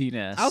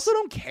craziness. I also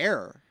don't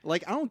care.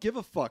 Like, I don't give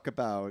a fuck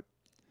about...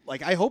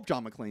 Like, I hope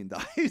John McClane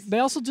dies. They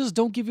also just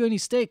don't give you any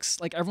stakes.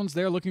 Like, everyone's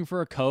there looking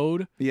for a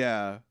code.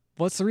 Yeah.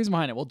 What's the reason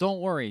behind it? Well,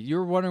 don't worry.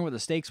 You're wondering what the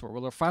stakes were.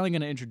 Well, they're finally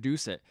going to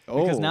introduce it.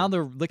 Because now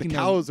they're licking... The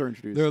cows are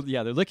introduced.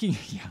 They're licking...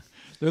 Yeah.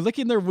 They're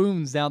licking their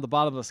wounds down the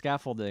bottom of the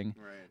scaffolding.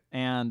 Right.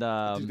 And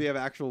do they have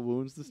actual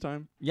wounds this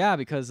time? Yeah,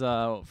 because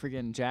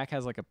freaking Jack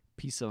has like a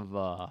piece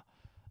of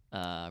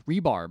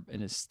rebarb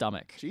in his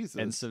stomach. Jesus.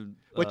 And so,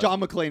 but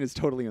John McClane is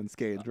totally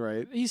unscathed,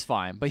 right? He's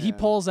fine, but he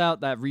pulls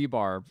out that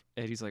rebarb,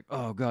 and he's like,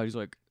 "Oh God!" He's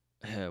like,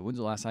 hey, "When's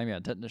the last time you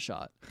had a tetanus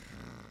shot?"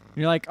 And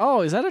you're like,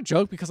 "Oh, is that a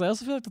joke?" Because I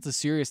also feel like that's a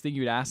serious thing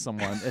you'd ask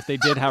someone if they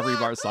did have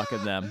rebarb stuck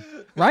in them,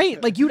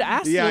 right? Like you'd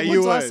ask them,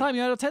 "When's the last time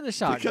you had a tetanus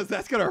shot?" Because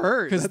that's gonna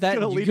hurt. Because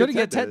you're gonna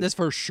get tetanus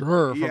for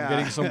sure from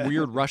getting some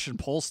weird Russian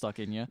pole stuck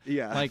in you.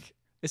 Yeah, like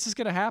it's just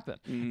gonna happen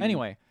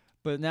anyway.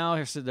 But now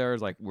they're sitting there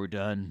like, we're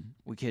done.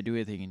 We can't do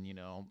anything.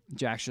 And,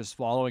 Jack's just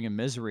swallowing in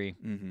misery.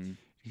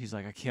 He's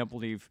like, I can't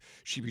believe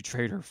she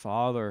betrayed her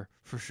father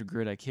for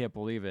Chagrin. I can't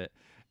believe it.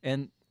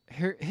 And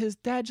his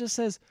dad just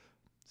says,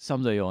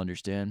 someday you'll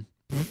understand.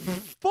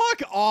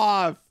 Fuck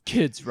off.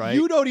 Kids, right?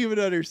 You don't even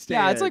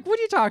understand. Yeah, it's like, what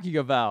are you talking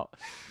about?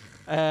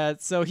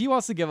 So he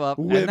wants to give up.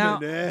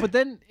 But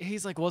then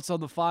he's like, what's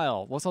on the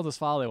file? What's on this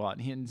file they want?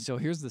 And so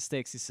here's the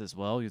stakes. He says,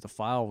 well, the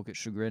file will get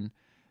Chagrin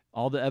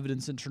all the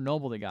evidence in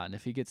Chernobyl they got, and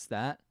if he gets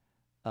that,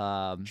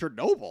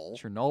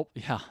 Chernobyl,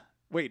 yeah.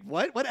 Wait,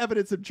 what? What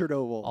evidence in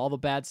Chernobyl? All the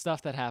bad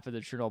stuff that happened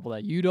in Chernobyl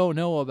that you don't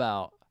know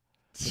about,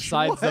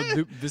 besides the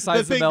thing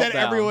meltdown. That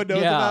everyone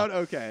knows about.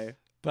 Okay,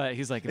 but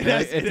he's like,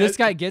 if this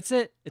guy gets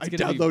it, it's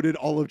gonna downloaded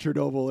all of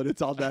Chernobyl and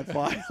it's on that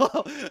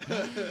file.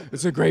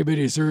 It's a great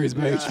miniseries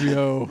by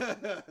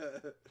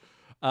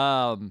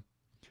HBO.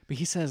 But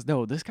he says,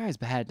 no, this guy's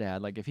bad,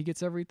 Dad. Like if he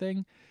gets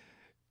everything,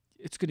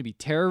 it's gonna be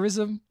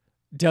terrorism,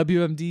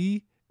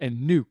 WMD,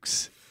 and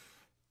nukes.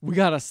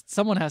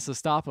 Someone has to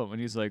stop him.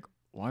 And he's like,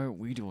 why aren't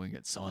we doing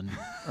it, son?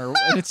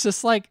 And it's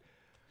just like,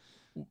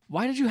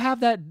 why did you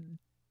have that?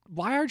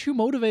 Why aren't you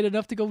motivated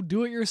enough to go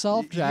do it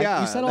yourself, Jack? Yeah,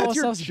 you said all this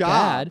stuff's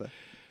bad.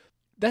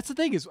 That's the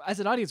thing is,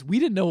 as an audience, we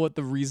didn't know what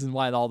the reason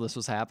why all this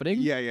was happening.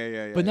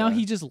 Yeah. But now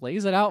he just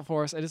lays it out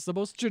for us, and it's the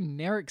most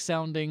generic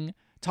sounding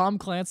Tom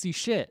Clancy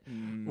shit,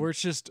 where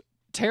it's just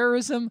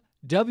terrorism,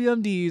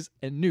 WMDs,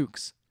 and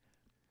nukes.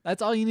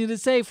 That's all you need to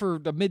say for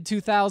the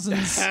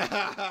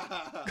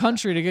mid-2000s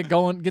country to get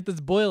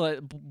this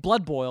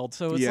blood boiled.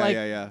 So it's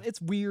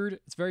it's weird.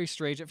 It's very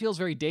strange. It feels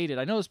very dated.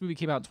 I know this movie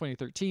came out in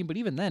 2013, but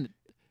even then, it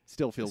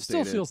still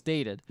feels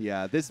dated.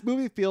 Yeah, this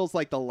movie feels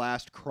like the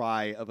last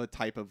cry of a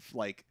type of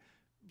like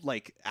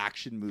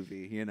action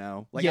movie, I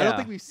don't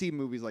think we've seen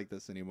movies like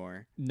this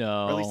anymore.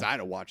 No, or at least I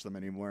don't watch them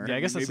anymore. Yeah, I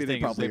guess that's the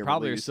thing. They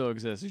probably still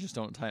released. exist. You just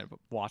don't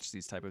watch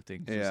these type of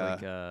things. Yeah,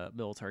 just like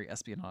military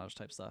espionage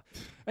type stuff.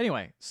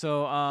 Anyway,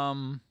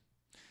 so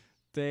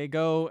they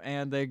go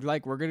and they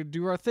like, we're gonna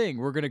do our thing.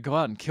 We're gonna go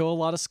out and kill a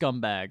lot of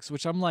scumbags.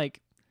 Which I'm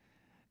like,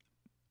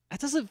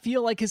 that doesn't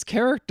feel like his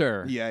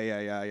character.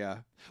 Yeah.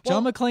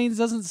 John McClane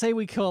doesn't say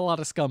we kill a lot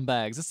of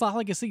scumbags. It's not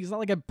like he's not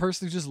like a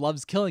person who just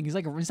loves killing. He's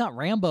not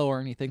Rambo or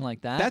anything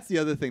like that. That's the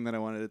other thing that I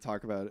wanted to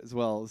talk about as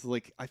well. Is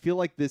like I feel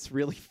like this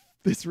really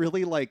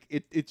like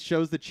it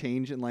shows the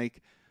change in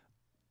like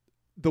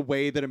the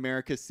way that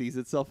America sees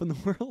itself in the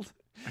world.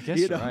 I guess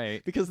you're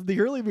right. Because in the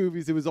early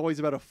movies, it was always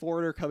about a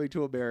foreigner coming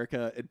to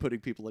America and putting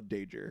people in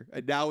danger.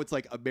 And now it's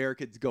like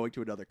Americans going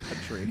to another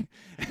country.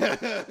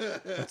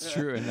 That's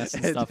true, and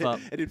messing stuff up.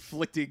 And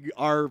inflicting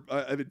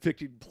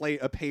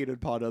a pain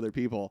upon other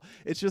people.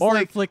 It's just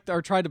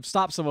or try to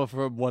stop someone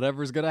from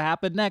whatever's going to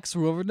happen next.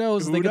 Whoever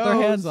knows, they get their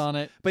hands on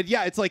it. But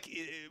yeah, it's like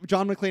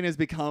John McClane has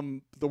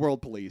become the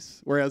world police.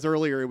 Whereas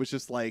earlier it was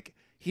just like,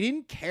 he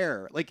didn't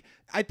care. Like,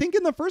 I think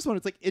in the first one,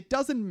 it's like, it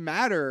doesn't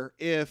matter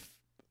if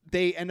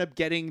they end up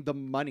getting the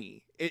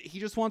money. He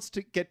just wants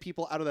to get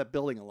people out of that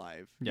building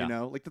alive.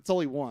 Like that's all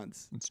he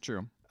wants. It's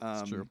true.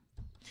 It's true.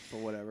 But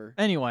whatever.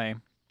 Anyway,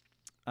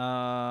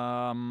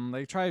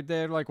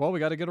 they're like, well, we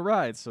got to get a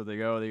ride. So they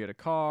get a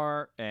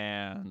car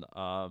and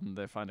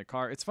they find a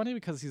car. It's funny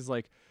because he's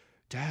like,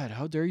 Dad,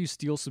 how dare you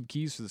steal some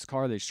keys for this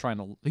car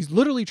that he's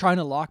literally trying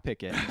to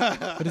lockpick it.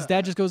 But his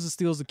dad just goes and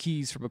steals the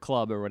keys from a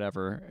club or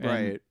whatever.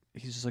 Right.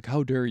 He's just like,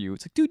 how dare you?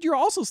 It's like, dude, you're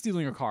also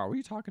stealing a car. What are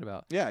you talking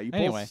about? Yeah, you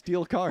both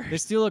steal cars. They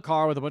steal a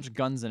car with a bunch of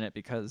guns in it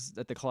because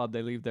at the club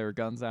they leave their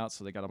guns out,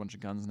 so they got a bunch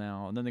of guns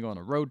now. And then they go on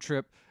a road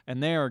trip,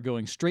 and they are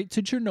going straight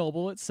to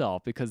Chernobyl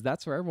itself because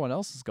that's where everyone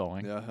else is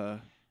going. Uh-huh.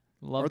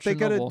 Aren't they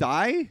going to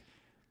die?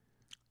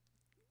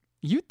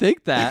 You'd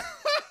think that.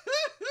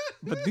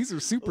 But these are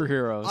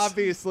superheroes.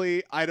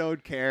 Obviously, I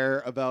don't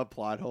care about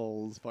plot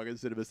holes. Fucking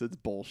CinemaSins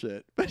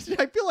bullshit. But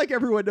I feel like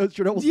everyone knows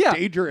Chernobyl's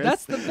dangerous.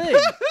 That's the thing.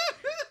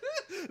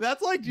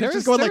 That's like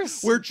just going like,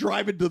 we're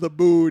driving to the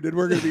moon and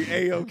we're going to be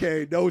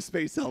A-okay. No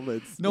space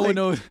helmets. No one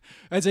knows.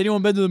 Has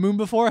anyone been to the moon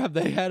before? Have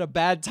they had a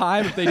bad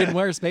time if they didn't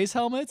wear space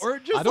helmets? Or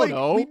just I don't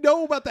know. We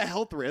know about the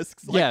health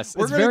risks. Like, yes,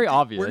 it's very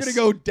obvious. We're going to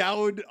go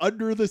down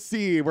under the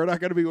sea. We're not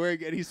going to be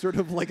wearing any sort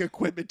of like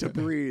equipment to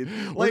breathe.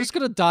 We're just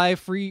going to die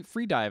free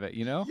dive it,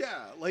 Yeah,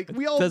 like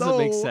we all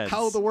know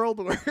how the world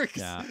works.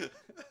 Yeah.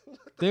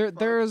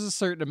 There is a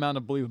certain amount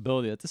of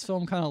believability that this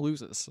film kind of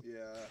loses.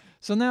 Yeah.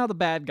 So now the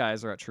bad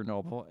guys are at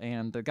Chernobyl,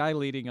 and the guy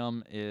leading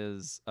them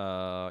is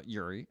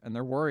Yuri, and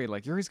they're worried,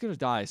 like, Yuri's going to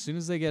die. As soon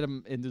as they get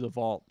him into the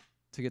vault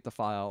to get the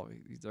file,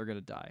 they're going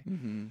to die.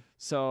 Mm-hmm.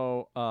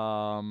 So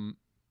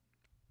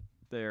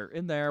they're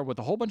in there with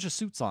a whole bunch of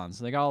suits on.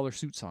 So they got all their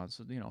suits on.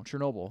 So,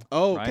 Chernobyl.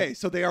 Oh, right? okay.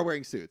 So they are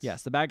wearing suits.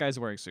 Yes, the bad guys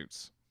are wearing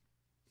suits.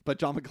 But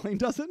John McClane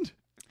doesn't?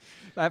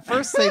 At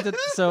first, they did.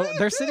 So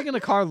they're sitting in a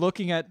car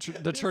looking at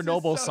the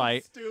Chernobyl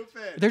site.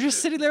 Stupid. They're just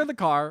sitting there in the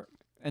car.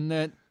 And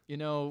then,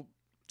 John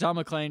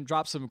McClane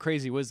drops some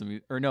crazy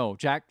wisdom. Or no,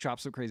 Jack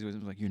drops some crazy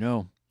wisdom. He's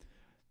like,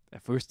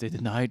 at first they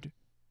denied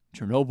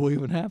Chernobyl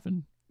even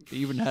happened. They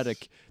even had a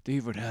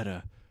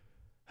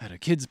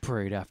kids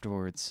parade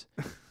afterwards.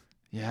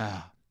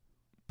 Yeah.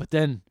 But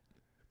then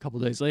a couple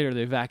days later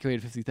they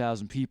evacuated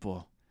 50,000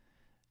 people.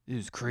 It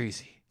was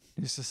crazy.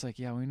 It's just like,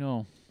 yeah, we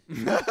know.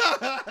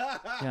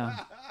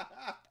 Yeah.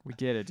 We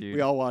get it, dude.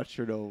 We all watched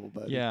Chernobyl,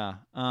 buddy. Yeah.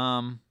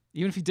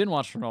 Even if you didn't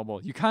watch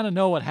Chernobyl, you kind of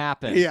know what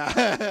happened.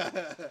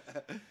 Yeah.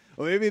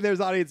 Well, maybe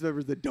there's audience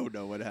members that don't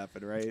know what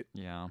happened, right?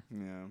 Yeah.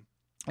 Yeah.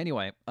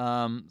 Anyway,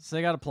 so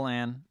they got a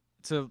plan.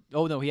 So,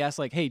 he asked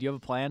like, "Hey, do you have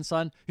a plan,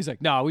 son?" He's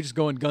like, "No, we just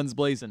go in guns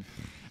blazing."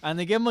 And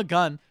they give him a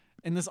gun,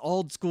 and this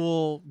old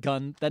school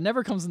gun that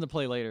never comes into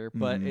play later,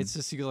 but it's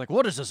just, he's like,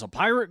 "What is this, a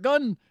pirate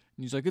gun?" And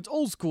he's like, "It's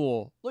old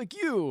school,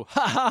 like you."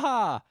 Ha ha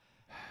ha.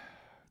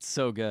 It's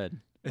so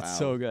good. It's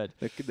so good.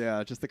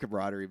 Just the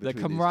camaraderie between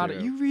the camaraderie.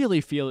 these two. You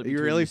really feel it. You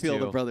really feel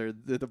the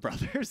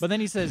brothers. But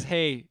then he says,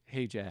 "Hey,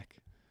 Jack,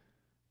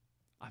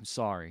 I'm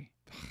sorry.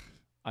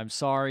 I'm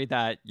sorry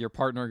that your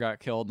partner got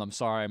killed, and I'm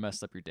sorry I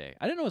messed up your day."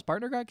 I didn't know his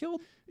partner got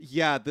killed.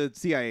 Yeah, the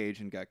CIA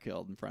agent got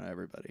killed in front of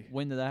everybody.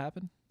 When did that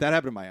happen? That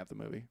happened in my half the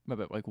movie.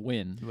 But like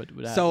when?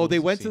 So they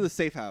went to the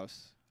safe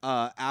house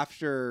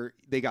after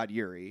they got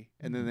Yuri,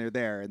 and then they're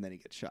there, and then he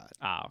gets shot.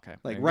 Ah, okay.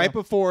 Like right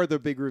before the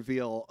big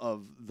reveal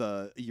of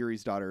the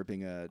Yuri's daughter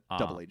being a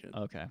double agent.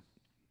 Okay.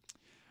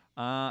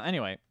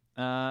 Anyway,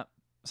 so I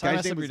Guy's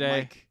messed name up your was day.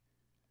 Mike.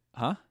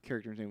 Huh?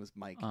 Character's name was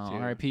Mike. Oh, too.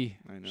 R.I.P.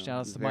 I know.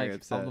 Shout outs to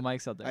Mike. All the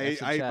Mikes out there.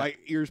 My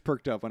ears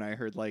perked up when I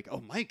heard like, "Oh,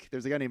 Mike!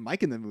 There's a guy named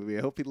Mike in the movie.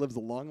 I hope he lives a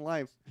long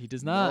life." He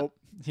does not. Nope.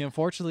 He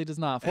unfortunately does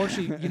not.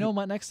 Fortunately, you know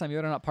what? Next time you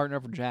better not partner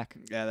up with Jack.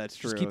 Yeah, that's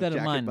true. Just keep that Jack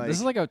in mind. and This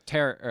is like a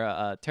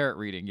tarot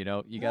reading. You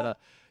gotta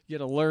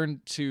learn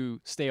to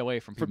stay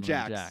away from people named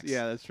Jacks. Jacks.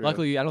 Yeah, that's true.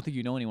 Luckily, I don't think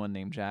you know anyone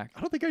named Jack. I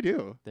don't think I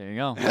do. There you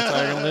go. That's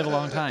why you're gonna live a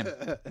long time.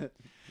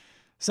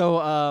 So,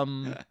 oh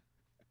my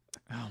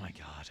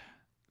god.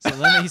 So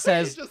then he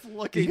says, He's just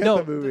looking at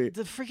the movie.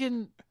 The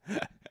freaking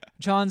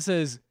John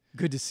says,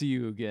 "Good to see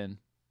you again.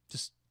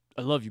 Just,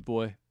 I love you,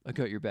 boy. I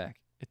got your back."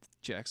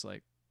 Jack's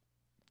like,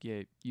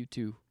 "Yeah, you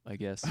too, I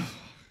guess."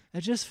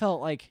 It just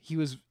felt like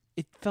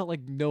it felt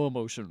like no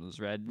emotion was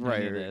read in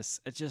any of this.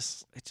 It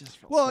just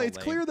felt well, so it's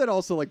lame. clear that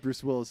also like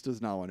Bruce Willis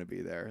does not want to be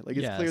there. Like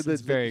it's clear that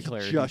it's very he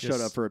clear. just showed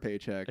up for a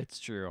paycheck. It's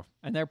true.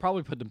 And they're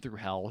probably putting him through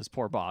hell, his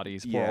poor body,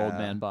 his poor old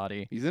man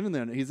body. He's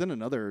in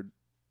another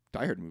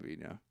Die Hard movie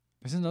now.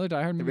 There's another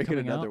Die Hard movie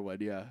coming another out? one,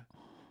 yeah.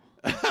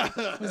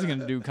 What is he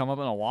gonna do? Come up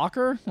in a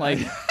walker? Like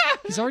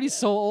he's already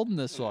so old in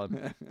this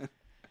one.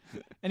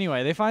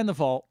 Anyway, they find the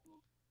vault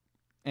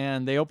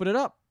and they open it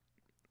up,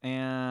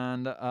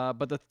 and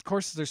but of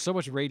course there's so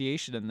much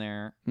radiation in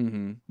there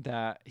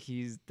that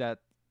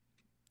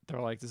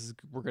they're like,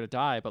 we're gonna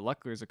die. But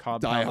luckily there's a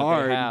compound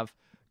that they have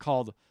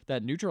called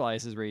that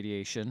neutralizes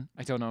radiation.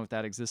 I don't know if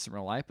that exists in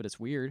real life, but it's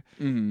weird.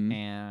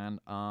 And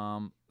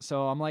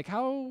so I'm like,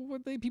 how were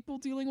people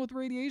dealing with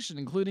radiation,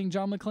 including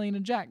John McClane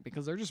and Jack?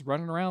 Because they're just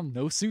running around,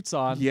 no suits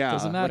on. Yeah,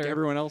 doesn't matter. like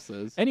everyone else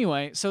is.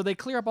 Anyway, so they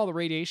clear up all the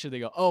radiation. They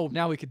go, oh,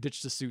 now we could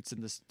ditch the suits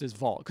in this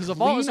vault, because the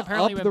vault is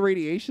apparently up the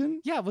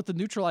radiation. Yeah, with the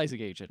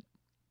neutralizing agent.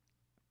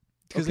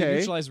 Because they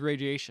neutralize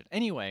radiation.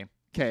 Anyway.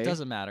 Okay.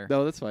 Doesn't matter.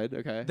 No, that's fine.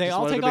 Okay. They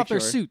all take off their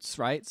suits,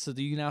 right? So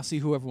you now see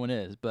who everyone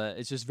is, but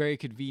it's just very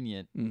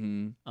convenient.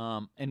 And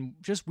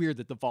just weird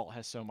that the vault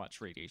has so much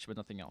radiation, but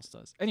nothing else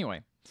does.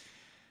 Anyway,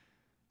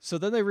 so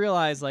then they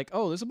realize, like,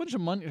 oh, there's a bunch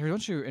of money, there's a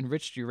bunch of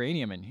enriched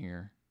uranium in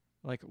here,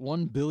 like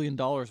 $1 billion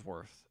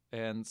worth.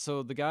 And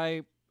so the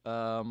guy,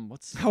 how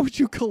would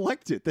you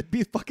collect it? That'd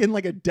be fucking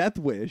like a death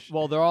wish.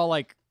 Well, they're all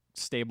like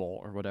stable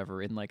or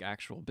whatever in like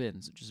actual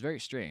bins, which is very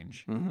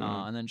strange.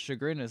 And then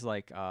Chagrin is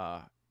like,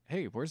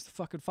 hey, where's the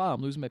fucking file?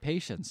 I'm losing my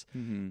patience.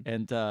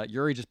 And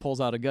Yuri just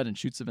pulls out a gun and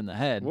shoots him in the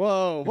head.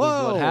 Whoa.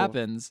 What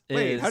happens is...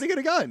 Wait, how'd he get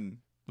a gun?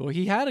 Well,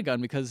 he had a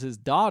gun because his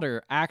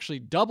daughter actually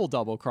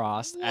double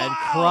crossed and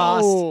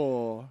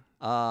crossed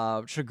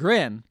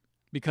Chagrin,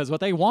 because what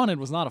they wanted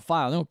was not a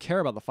file. They don't care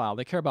about the file.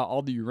 They care about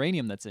all the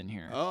uranium that's in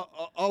here.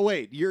 Oh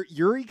wait.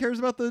 Yuri cares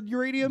about the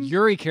uranium?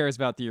 Yuri cares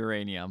about the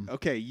uranium.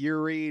 Okay,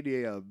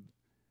 uranium.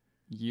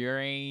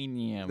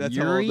 That's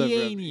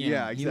uranium.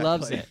 Yeah, exactly. He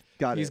loves it.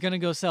 He's gonna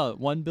go sell it.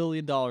 $1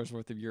 billion worth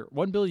of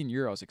 1 billion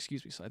euros.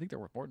 Excuse me. So I think they're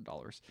worth more than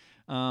dollars.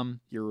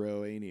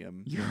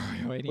 Uranium.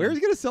 Uranium. Where is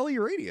he gonna sell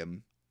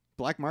uranium?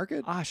 Black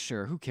market?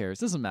 Sure. Who cares?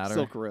 Doesn't matter.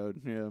 Silk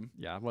Road. Yeah.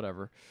 Yeah.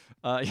 Whatever.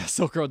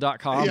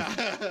 Silkroad.com.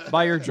 Yeah.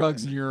 Buy your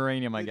drugs and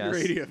uranium, I guess.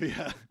 Uranium.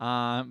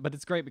 Yeah. But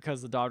it's great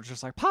because the daughter's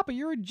just like, Papa,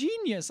 you're a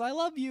genius. I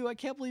love you. I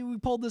can't believe we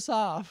pulled this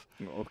off.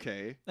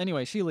 Okay.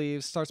 Anyway, she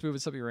leaves, starts moving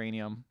some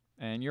uranium,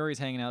 and Yuri's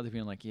hanging out there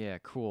being like, yeah,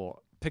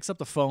 cool. Picks up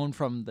the phone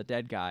from the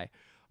dead guy.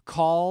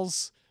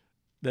 Calls,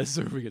 this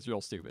is where it gets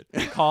real stupid.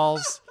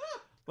 Calls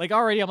Like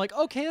already, I'm like,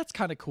 okay, that's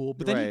kind of cool.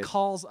 But then he Right.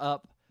 calls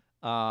up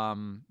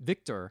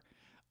Victor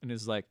and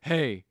is like,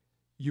 hey,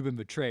 you've been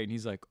betrayed. And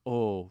he's like,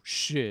 oh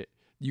shit,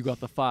 you got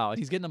the file. And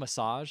he's getting a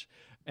massage,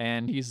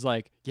 and he's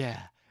like,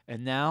 yeah.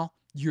 And now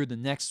you're the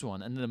next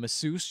one. And then the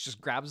masseuse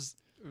just grabs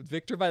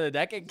Victor by the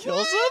neck and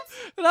kills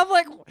him. And I'm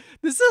like,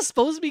 this is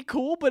supposed to be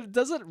cool, but it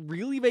doesn't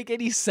really make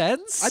any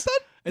sense. I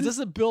thought it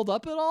doesn't build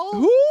up at all.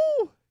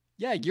 who?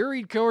 Yeah,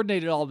 Yuri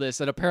coordinated all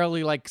this and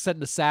apparently like sent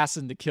an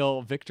assassin to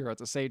kill Victor at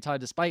the same time,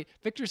 despite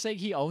Victor saying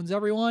he owns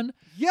everyone.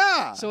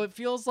 Yeah. So it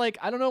feels like,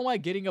 I don't know why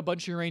getting a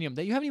bunch of uranium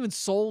that you haven't even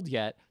sold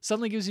yet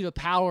suddenly gives you the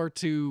power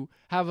to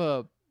have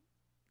a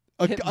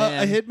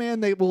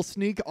hitman that will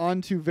sneak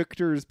onto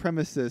Victor's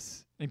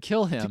premises and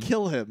kill him. to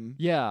kill him.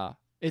 Yeah,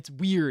 it's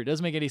weird. It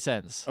doesn't make any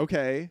sense.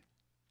 Okay.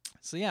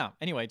 So yeah.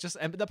 Anyway, just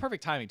and the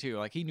perfect timing too.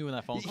 Like he knew when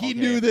that phone call. He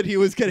knew that he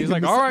was getting. He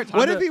was like, "All right,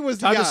 what if he was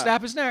time to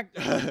snap his neck?"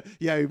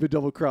 Yeah, he'd been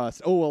double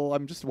crossed. Oh well,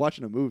 I'm just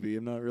watching a movie.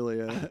 I'm not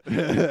really.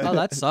 Oh,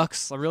 that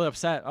sucks. I'm really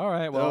upset. All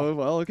right, well. Oh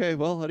well, okay.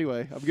 Well,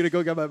 anyway, I'm gonna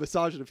go get my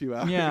massage in a few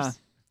hours. Yeah.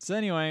 So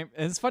anyway,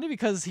 and it's funny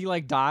because he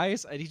like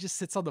dies and he just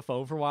sits on the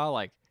phone for a while,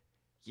 like,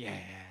 yeah,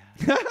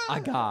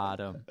 I got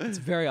him. It's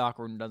very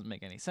awkward and doesn't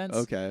make any sense.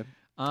 Okay.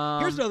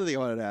 Here's another thing I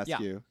wanted to ask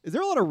you: is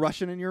there a lot of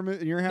Russian in your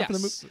half of the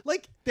movie?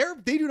 Like,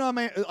 they do not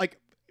like.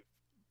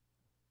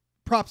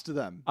 Props to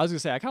them. I was gonna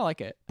say I kind of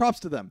like it. Props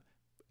to them.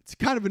 It's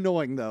kind of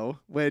annoying though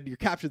when your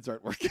captions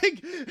aren't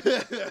working.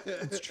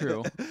 It's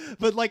true.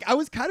 But like, I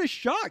was kind of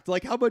shocked,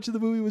 like how much of the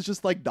movie was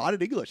just like not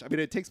in English. I mean,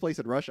 it takes place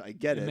in Russia. I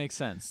get it. It makes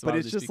sense. But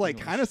it's just like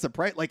kind of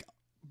surprised.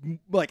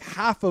 Like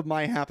half of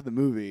the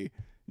movie,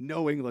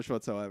 no English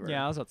whatsoever.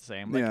 Yeah, I was about to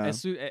say.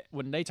 Like,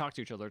 when they talk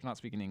to each other, it's not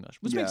speaking English,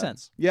 which makes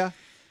sense. Yeah.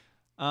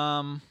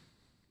 Now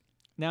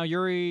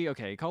Yuri,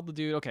 okay, he called the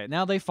dude. Okay,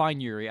 now they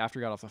find Yuri after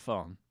he got off the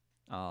phone.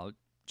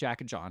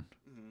 Jack and John,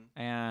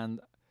 and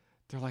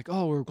they're like,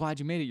 "Oh, we're glad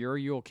you made it, Yuri. Are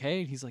you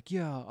okay?" And he's like,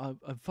 "Yeah,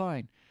 I'm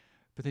fine."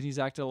 But then he's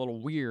acting a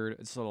little weird.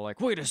 It's sort of like,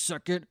 "Wait a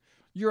second,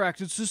 you're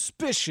acting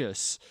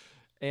suspicious."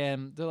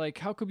 And they're like,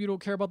 "How come you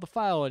don't care about the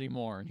file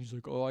anymore?" And he's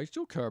like, "Oh, I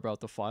still care about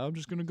the file. I'm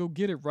just gonna go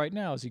get it right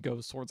now." As he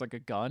goes towards like a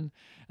gun,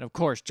 and of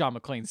course, John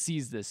McClane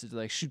sees this. He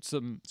like shoots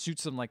him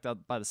like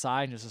that by the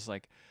side, and it's just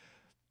like,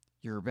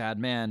 "You're a bad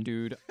man,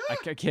 dude. I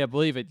can't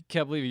believe it.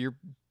 Can't believe it.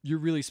 You're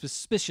really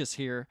suspicious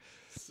here."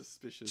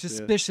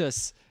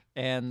 Suspicious.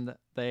 Yeah. And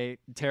they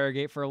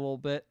interrogate for a little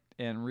bit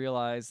and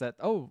realize that,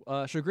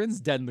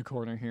 Chagrin's dead in the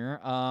corner here.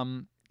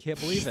 Can't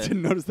believe it.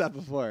 Didn't notice that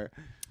before.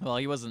 Well,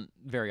 he wasn't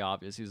very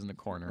obvious. He was in the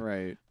corner.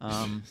 Right.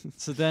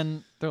 So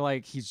then they're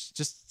like, he's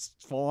just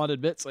full on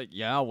admits, like,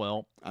 yeah,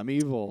 well, I'm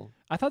evil.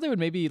 I thought they would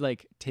maybe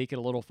like take it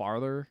a little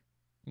farther,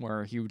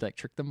 where he would like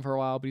trick them for a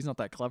while, but he's not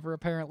that clever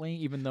apparently,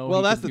 even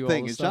though that's the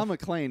thing, is John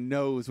McClane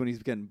knows when he's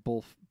getting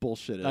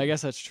bullshitted. I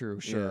guess that's true,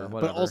 sure. Yeah.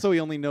 But also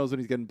he only knows when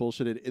he's getting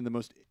bullshitted in the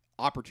most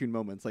opportune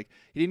moments. Like,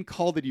 he didn't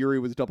call that Yuri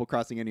was double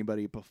crossing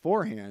anybody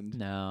beforehand.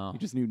 No. He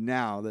just knew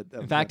now that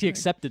in fact, he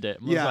accepted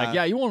it. Was like,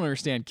 yeah, you won't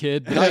understand,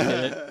 kid, but I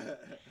get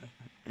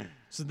it.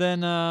 So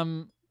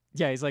then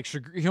he's like,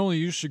 he only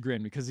used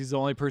Chagrin because he's the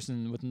only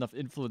person with enough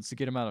influence to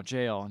get him out of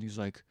jail. And he's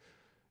like,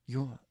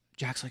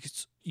 Jack's like,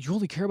 you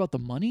only care about the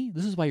money?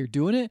 This is why you're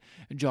doing it?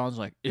 And John's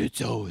like,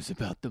 it's always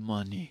about the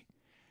money.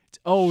 It's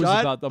always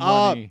about the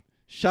money.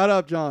 Shut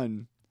up,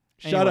 John.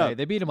 Shut up. They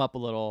They beat him up a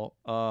little,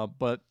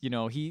 but,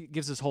 he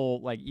gives this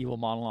whole, like, evil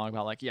monologue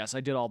about, like, yes, I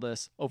did all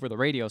this over the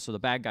radio so the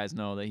bad guys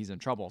know that he's in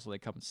trouble, so they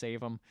come and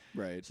save him.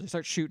 Right. So they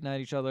start shooting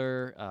at each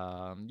other.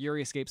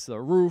 Yuri escapes to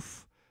the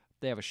roof.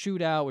 They have a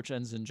shootout, which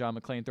ends in John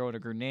McClane throwing a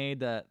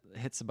grenade that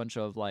hits a bunch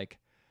of, like,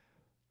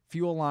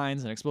 fuel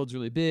lines and explodes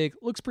really big.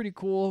 Looks pretty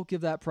cool.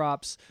 Give that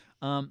props.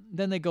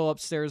 Then they go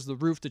upstairs to the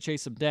roof to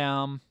chase him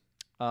down.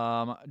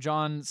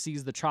 John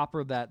sees the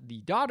chopper that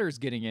the daughter's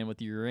getting in with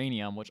the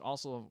uranium, which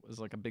also is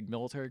like a big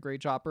military-grade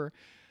chopper.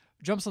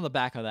 Jumps on the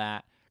back of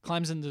that,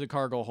 climbs into the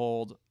cargo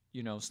hold,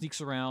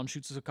 sneaks around,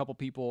 shoots a couple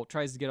people,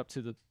 tries to get up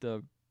to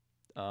the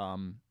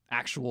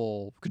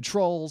actual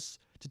controls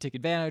to take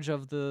advantage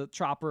of the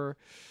chopper.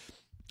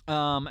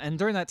 And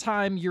during that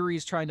time,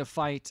 Yuri's trying to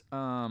fight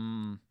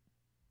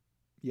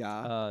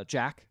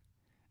Jack.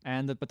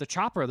 But the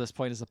chopper at this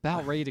point is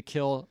about ready to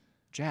kill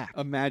Jack.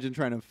 Imagine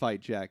trying to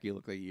fight Jack. You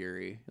look like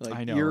Yuri. Like,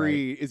 I know,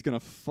 Yuri is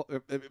gonna.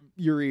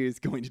 Yuri is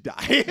going to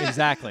die.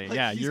 Exactly. Like,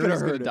 yeah,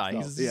 Yuri's going to die.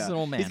 He's an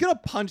old man. He's gonna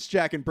punch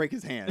Jack and break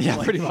his hand.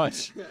 Yeah, pretty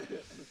much.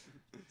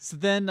 So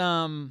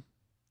then,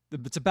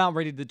 it's about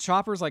ready. The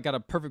chopper's like got a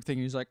perfect thing.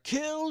 He's like,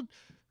 kill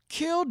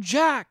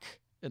Jack.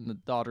 And the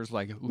daughter's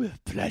like,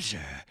 with pleasure.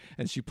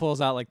 And she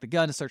pulls out like the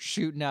gun and starts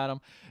shooting at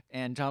him.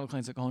 And John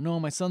McClane's like, oh no,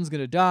 my son's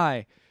gonna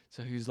die.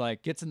 So he's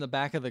like, gets in the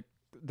back of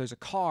there's a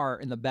car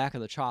in the back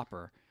of the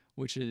chopper,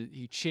 which is,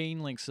 he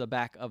chain links the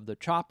back of the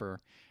chopper.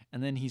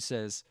 And then he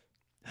says,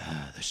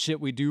 the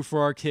shit we do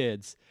for our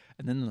kids.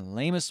 And then in the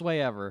lamest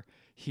way ever,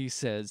 he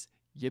says,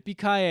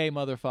 yippee-ki-yay,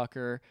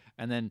 motherfucker.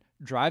 And then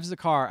drives the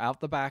car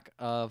out the back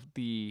of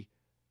the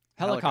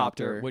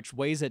helicopter, which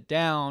weighs it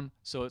down,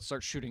 so it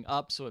starts shooting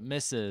up, so it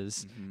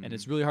misses. And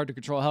it's really hard to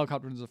control a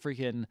helicopter. There's a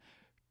freaking,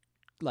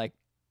 like,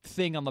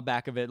 thing on the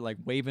back of it, like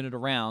waving it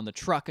around, the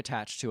truck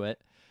attached to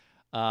it.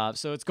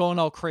 So it's going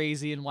all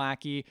crazy and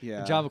wacky. Yeah.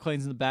 And John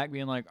McClane's in the back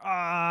being like,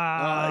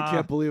 I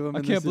can't believe I'm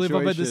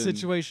in this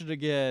situation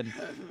again.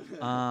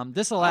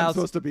 This allows I'm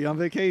supposed to be on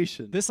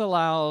vacation. This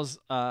allows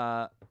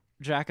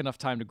Jack enough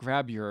time to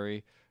grab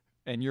Yuri,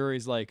 and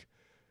Yuri's like,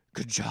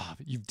 good job,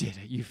 you did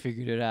it, you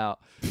figured it out.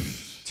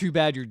 Too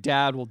bad your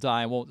dad will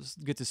die and won't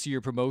get to see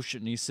your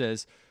promotion.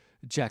 And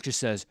Jack just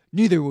says,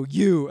 neither will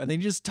you. And then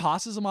he just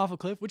tosses him off a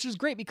cliff, which is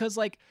great because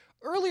like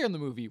earlier in the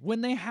movie,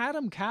 when they had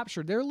him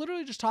captured, they're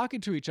literally just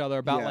talking to each other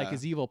about like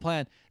his evil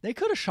plan. They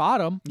could have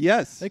shot him.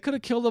 Yes. They could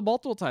have killed him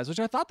multiple times, which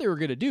I thought they were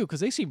going to do because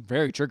they seemed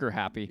very trigger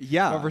happy.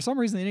 Yeah. But for some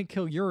reason, they didn't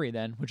kill Yuri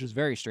then, which is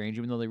very strange,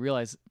 even though they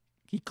realized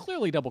he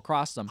clearly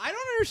double-crossed them. I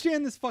don't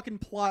understand this fucking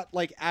plot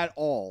like at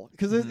all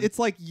because it's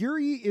like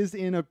Yuri is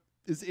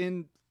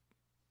in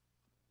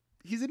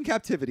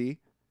captivity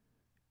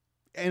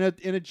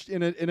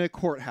in a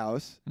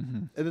courthouse,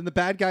 and then the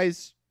bad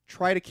guys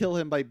try to kill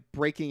him by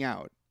breaking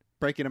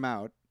him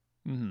out,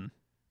 and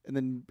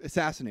then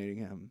assassinating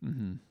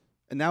him.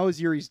 And that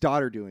was Yuri's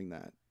daughter doing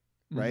that,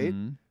 right?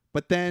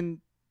 But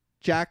then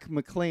Jack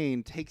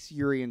McClane takes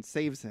Yuri and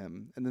saves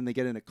him, and then they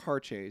get in a car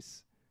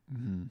chase,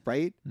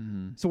 right?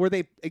 So were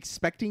they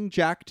expecting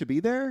Jack to be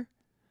there?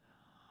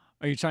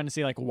 Are you trying to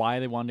say like why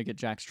they wanted to get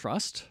Jack's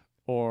trust?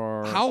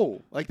 Or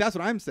how? Like that's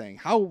what I'm saying.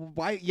 How?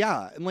 Why?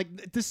 Yeah. And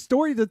like this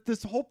story,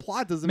 this whole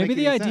plot doesn't. Maybe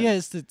make any the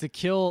idea sense. is to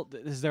kill.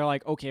 Is they're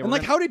like okay? And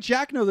like, how did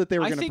Jack know that they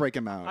were going to break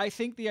him out? I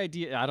think the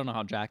idea. I don't know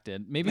how Jack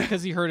did. Maybe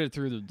because he heard it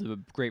through the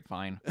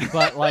grapevine.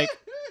 But like,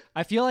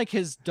 I feel like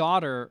his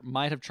daughter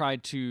might have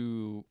tried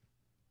to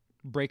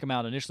break him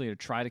out initially to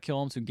try to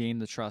kill him to gain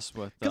the trust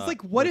with. Because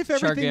like, what if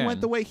everything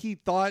went the way he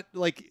thought?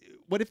 Like,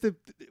 what if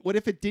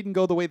it didn't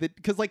go the way that?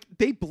 Because like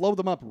they blow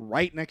them up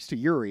right next to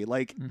Yuri.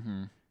 Like.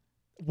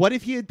 What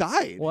if he had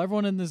died? Well,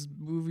 everyone in this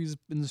movie is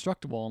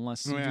indestructible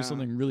unless you do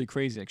something really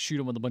crazy, like shoot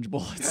him with a bunch of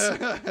bullets.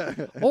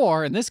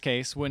 Or, in this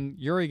case, when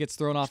Yuri gets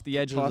thrown off the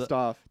edge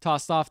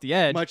tossed off the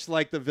edge. Much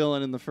like the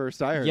villain in the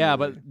first Iron Yeah,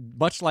 movie. but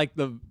much like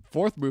the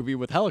fourth movie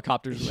with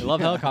helicopters, they love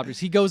helicopters,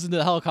 he goes into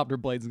the helicopter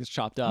blades and gets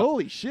chopped up.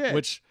 Holy shit.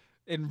 Which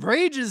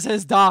enrages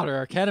his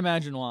daughter. I can't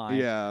imagine why.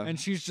 Yeah. And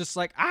she's just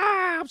like,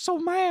 I'm so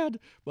mad.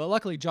 But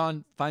luckily,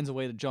 John finds a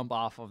way to jump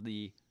off of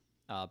the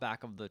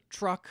back of the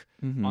truck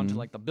onto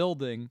like the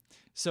building.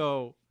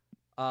 So,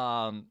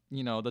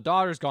 the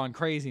daughter's gone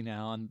crazy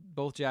now, and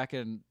both Jack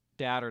and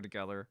Dad are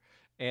together.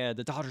 And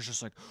the daughter's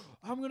just like,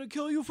 I'm going to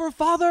kill you for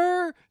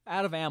father!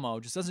 Out of ammo,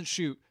 just doesn't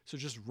shoot. So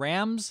just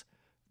rams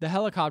the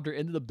helicopter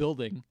into the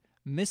building,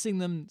 missing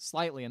them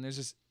slightly. And there's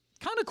this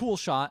kind of cool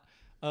shot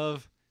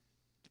of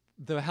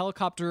the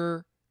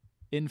helicopter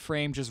in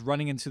frame just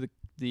running into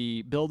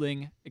the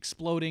building,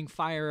 exploding,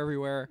 fire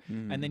everywhere.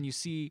 And then you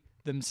see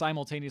them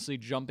simultaneously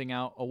jumping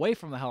out away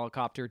from the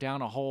helicopter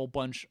down a whole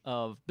bunch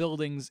of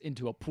buildings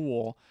into a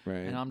pool. Right.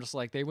 And I'm just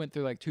like, they went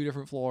through like 2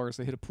 different floors.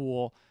 They hit a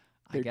pool.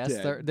 I guess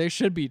they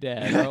should be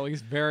dead, or at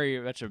least very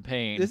much in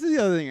pain. This is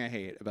the other thing I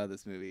hate about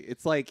this movie.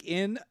 It's like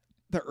in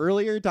the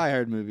earlier Die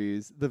Hard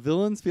movies, the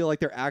villains feel like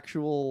they're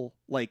actual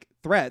like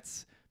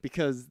threats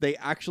because they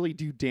actually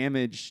do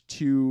damage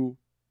to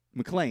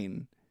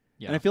McClane.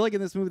 Yeah. And I feel like in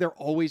this movie, they're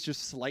always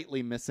just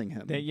slightly missing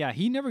him.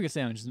 He never gets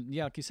damaged.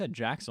 Yeah, like you said,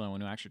 Jack's the only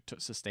one who actually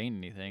sustained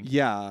anything.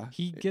 Yeah.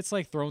 He gets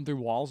like thrown through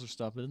walls or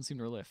stuff, but it doesn't seem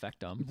to really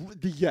affect him.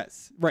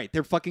 Yes. Right.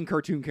 They're fucking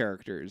cartoon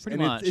characters. Pretty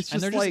much. It's just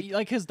they're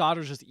like his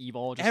daughter's just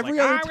evil. Just every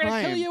like, other I'm time,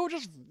 going to kill you. We're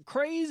just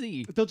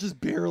crazy. They'll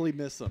just barely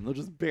miss them. They'll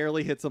just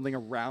barely hit something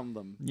around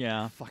them.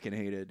 Yeah. I fucking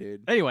hate it,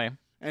 dude. Anyway.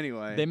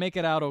 They make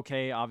it out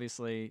okay,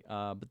 obviously.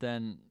 But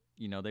then,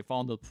 they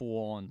fall into the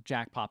pool and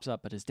Jack pops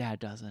up, but his dad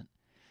doesn't.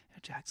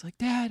 And Jack's like,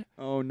 Dad.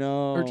 Oh,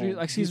 no.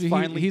 Or, excuse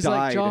me. He's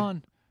like,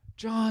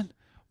 John,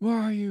 where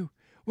are you?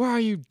 Where are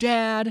you,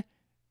 Dad?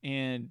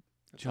 And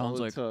John's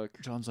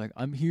like,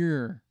 I'm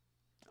here.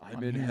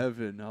 I'm in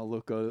heaven. I'll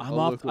look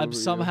over. I've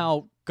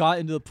somehow got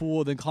into the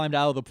pool, then climbed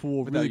out of the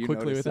pool really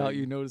quickly without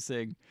you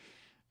noticing.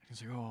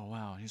 He's like, oh,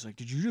 wow. And he's like,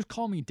 did you just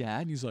call me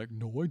Dad? And he's like,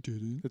 no, I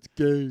didn't. That's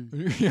gay.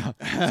 Yeah,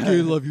 it's gay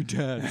to love you,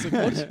 Dad.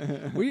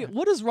 It's like,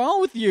 what is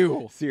wrong with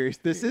you? Serious.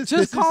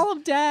 Call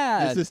him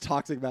Dad. This is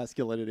toxic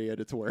masculinity at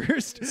its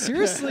worst.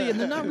 Seriously, and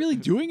they're not really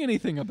doing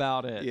anything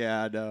about it.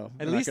 Yeah, no.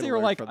 At least they were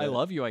like, I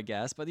love you, I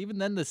guess. But even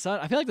then, the son,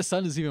 I feel like the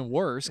son is even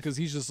worse because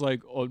he's just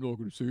like, oh, I'm not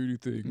going to say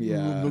anything. Yeah.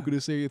 I'm not going to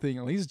say anything.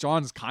 At least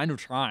John's kind of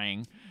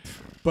trying.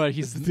 But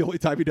he's the only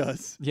time he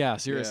does. Yeah,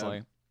 seriously.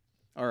 Yeah.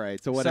 All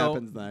right, so what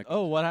happens next?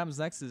 Oh, what happens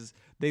next is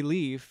they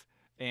leave,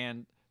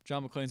 and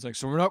John McClane's like,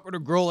 so we're not going to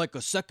grow like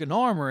a second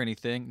arm or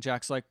anything.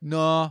 Jack's like,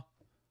 nah.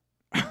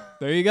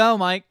 There you go,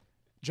 Mike.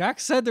 Jack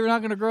said they're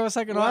not going to grow a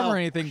second arm or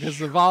anything because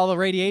of all the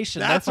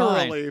radiation. That's a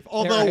relief.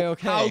 Although,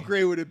 okay. How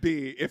great would it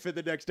be if in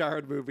the next Die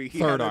Hard movie he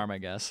third arm, I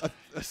guess.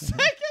 A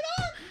second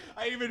arm?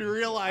 I even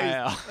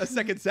realized a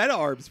second set of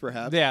arms,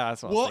 perhaps. Yeah,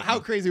 that's what. Well, how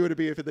crazy would it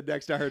be if in the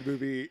next Die Hard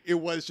movie it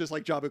was just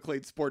like John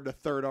McClane sporting a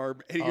third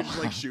arm and he could just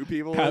like shoot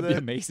people? That'd with be it?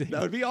 amazing.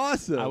 That would be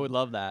awesome. I would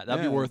love that.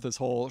 That'd be worth this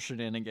whole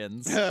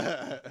shenanigans.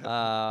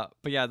 But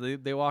yeah,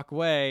 they walk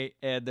away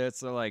and they're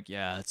like,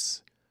 yeah,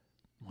 it's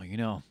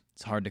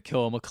it's hard to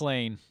kill a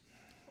McClane.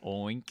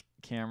 Oink,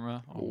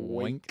 camera.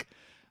 Oink.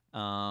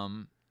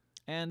 And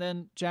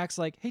then Jack's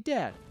like, hey,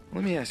 Dad.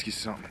 Let me ask you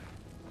something.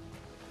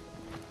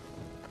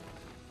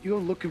 You go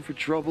looking for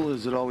trouble, or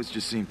does it always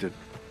just seem to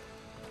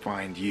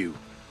find you?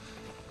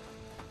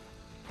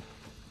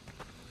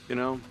 You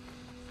know,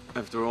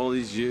 after all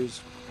these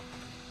years,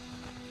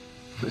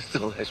 I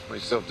still ask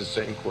myself the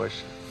same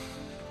question.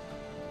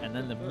 And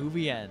then the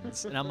movie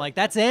ends. And I'm like,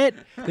 that's it?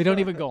 They don't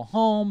even go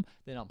home.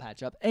 They don't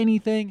patch up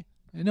anything.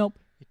 Nope.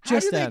 It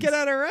just How did ends. they get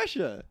out of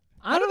Russia?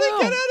 I don't How know.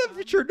 did they get out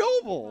of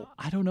Chernobyl?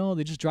 I don't know.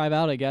 They just drive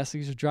out, I guess. They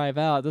just drive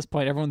out. At this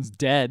point, everyone's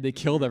dead. They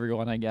killed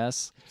everyone, I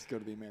guess. Just go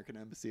to the American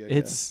Embassy, I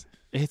guess.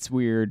 It's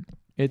weird.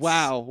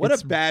 Wow, what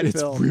a bad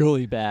film. It's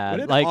really bad.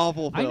 What an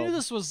awful film. I knew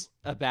this was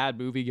a bad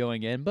movie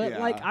going in, but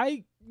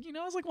I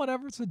was like,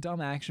 whatever. It's a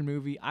dumb action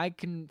movie. I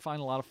can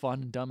find a lot of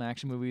fun in dumb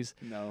action movies.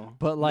 No,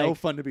 but like, no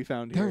fun to be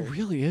found here. There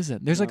really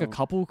isn't. There's like a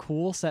couple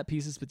cool set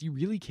pieces, but you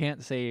really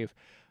can't save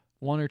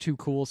one or two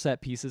cool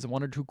set pieces and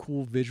one or two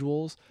cool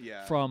visuals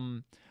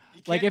from.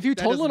 Like, if you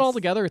total it all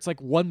together, it's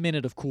like 1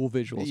 minute of cool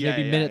visuals.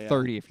 Maybe minute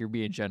 30 if you're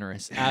being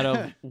generous. Out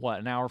of,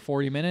 an hour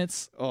 40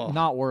 minutes?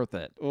 Not worth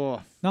it.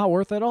 Not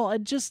worth it at all.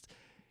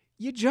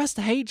 You just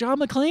hate John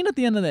McClane at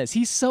the end of this.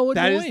 He's so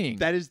annoying.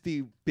 That is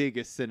the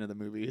biggest sin of the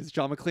movie, is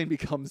John McClane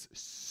becomes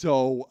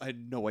so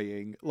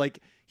annoying. Like,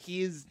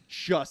 he is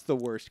just the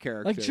worst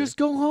character. Like, just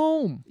go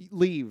home.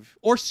 Leave.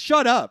 Or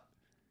shut up.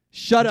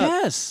 Shut up.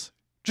 Yes.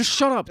 Just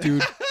shut up,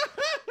 dude.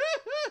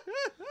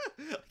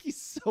 He's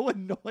so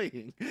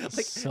annoying.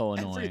 Like, so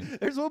annoying.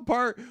 There's one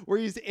part where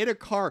he's in a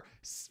car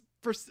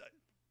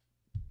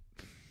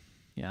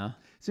Yeah.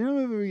 So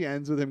the movie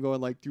ends with him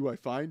going like, "Do I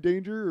find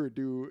danger or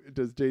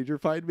does danger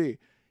find me?"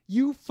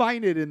 You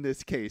find it in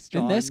this case,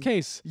 John. In this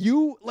case,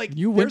 you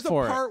went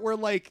for a part where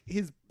like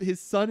his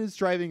son is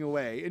driving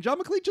away, and John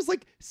McClane just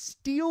like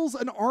steals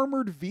an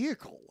armored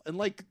vehicle and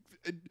like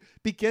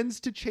begins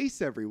to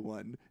chase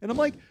everyone. And I'm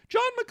like,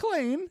 John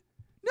McClane,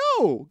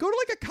 no, go to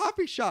like a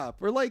coffee shop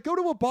or like go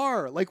to a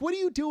bar. Like, what are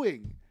you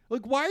doing?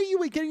 Like, why are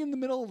you getting in the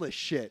middle of this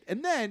shit?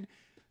 And then,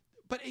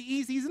 but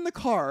he's in the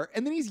car,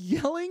 and then he's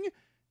yelling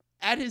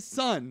at his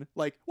son,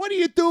 like, "What are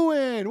you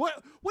doing? What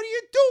are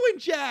you doing,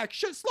 Jack?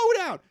 Slow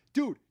down,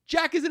 dude."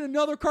 Jack is in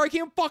another car. I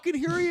can't fucking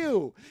hear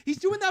you. He's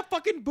doing that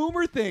fucking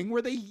boomer thing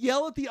where they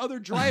yell at the other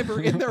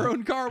driver in their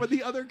own car when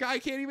the other guy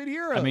can't even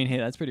hear him. I mean, hey,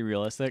 that's pretty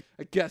realistic.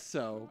 I guess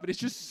so, but it's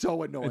just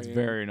so annoying. It's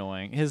very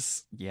annoying.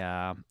 He's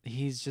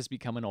just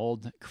become an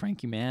old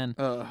cranky man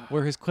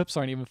where his clips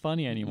aren't even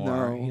funny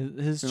anymore.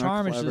 No, his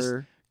charm is just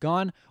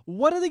gone.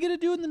 What are they going to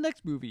do in the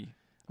next movie?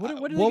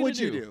 What would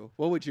you do?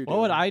 What would you do? What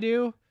would I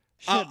do?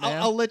 Shit,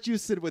 I'll let you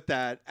sit with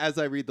that as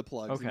I read the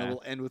plugs, okay. and then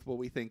we'll end with what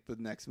we think the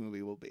next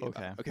movie will be.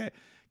 Okay. Okay.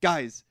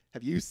 Guys,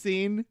 have you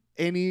seen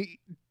any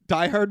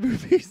Die Hard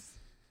movies?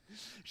 You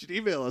should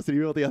email us at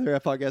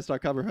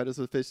email@theotherfpodcast.com or find us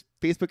on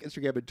Facebook,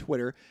 Instagram, and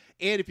Twitter.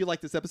 And if you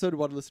like this episode and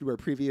want to listen to our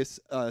previous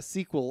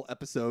sequel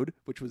episode,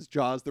 which was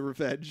Jaws: The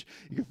Revenge,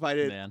 you can find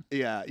it. Man.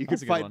 Yeah, you can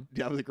find.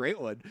 That was a great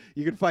one.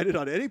 You can find it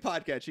on any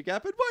podcasting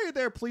app. And while you're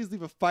there, please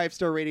leave a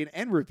 5-star rating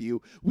and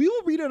review. We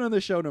will read it on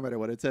the show no matter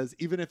what it says,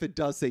 even if it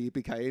does say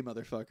 "Yippee-ki-yay,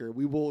 motherfucker."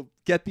 We will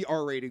get the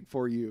R rating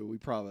for you. We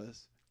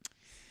promise.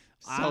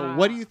 So,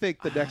 what do you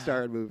think the next Die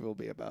Hard movie will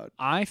be about?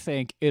 I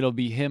think it'll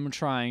be him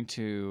trying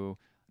to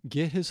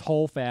get his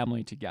whole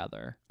family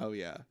together. Oh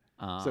yeah.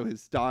 So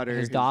his daughter,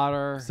 his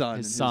son,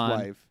 his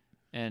wife.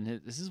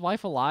 And is his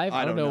wife alive?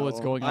 I don't know what's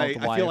going on with the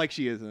wife. I feel like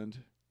she isn't.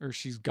 Or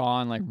she's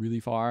gone like really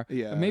far.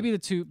 Yeah. Or maybe the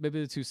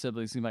two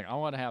siblings seem like, I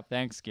want to have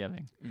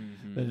Thanksgiving.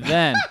 Mm-hmm.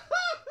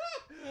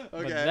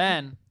 But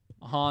then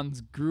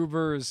Hans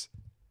Gruber's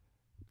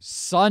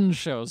son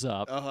shows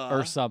up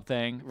or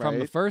something from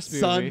the first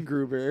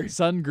movie.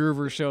 Son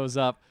Gruber shows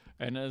up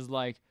and is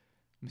like,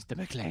 "Mr.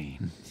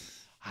 McClane,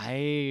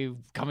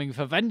 I'm coming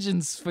for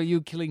vengeance for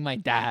you killing my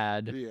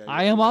dad.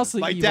 I am also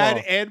my evil.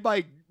 Dad and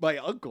my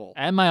uncle.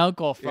 And my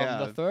uncle from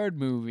the third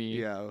movie.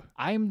 Yeah.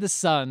 I'm the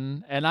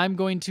son, and I'm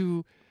going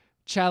to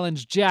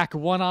challenge Jack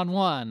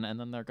one-on-one." And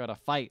then they're going to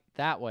fight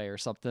that way or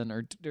something,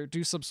 or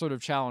do some sort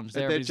of challenge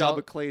there. And then John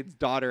McClane's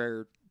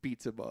daughter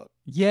beats him up.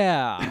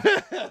 Yeah.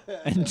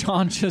 And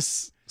John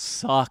just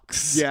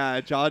sucks.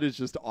 Yeah, John is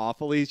just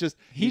awful. He's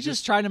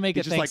just trying to make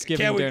a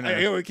Thanksgiving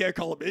dinner. We can't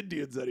call them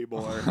Indians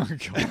anymore. Oh,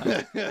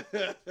 God.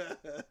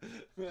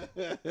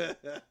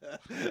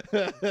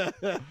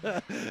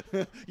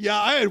 Yeah,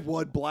 I had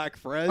one black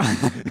friend.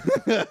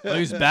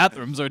 These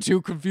bathrooms are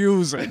too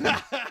confusing.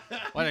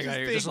 What, I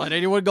gotta just let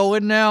anyone go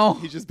in now?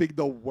 He's just being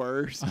the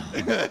worst.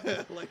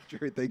 Like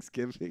during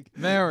Thanksgiving.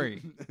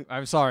 Mary.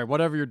 I'm sorry,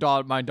 whatever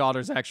my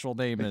daughter's actual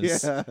name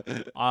is.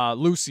 Yeah.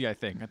 Lucy, I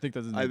think. I think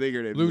that's his name. I think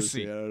her name is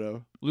Lucy. Lucy. I don't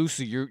know.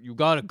 Lucy, you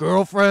got a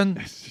girlfriend?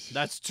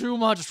 That's too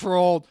much for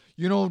old.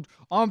 You know,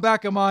 on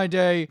back in my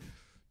day,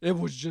 it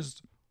was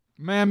just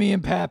Mammy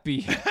and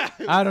Pappy.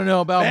 I don't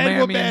know about Man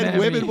will Mammy and man, Mammy.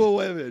 women will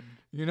women.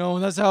 You know,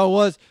 and that's how it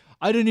was.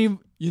 I didn't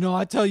even,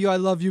 I tell you I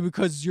love you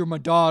because you're my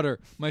daughter.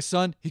 My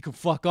son, he can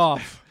fuck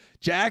off.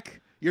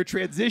 Jack, you're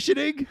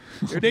transitioning?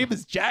 Your name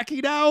is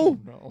Jackie now?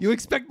 No. You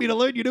expect me to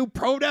learn your new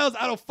pronouns?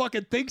 I don't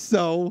fucking think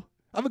so.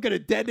 I'm gonna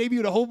dead name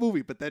you the whole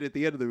movie. But then at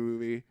the end of the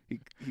movie,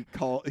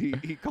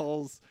 he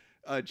calls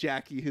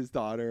Jackie his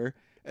daughter.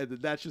 And then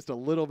that's just a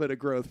little bit of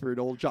growth for an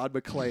old John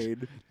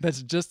McClane.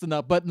 That's just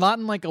enough, but not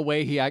in like a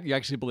way you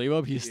actually believe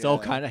him. He still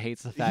kind of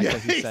hates the fact that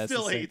he says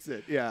still hates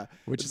it. Yeah,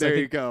 which is, there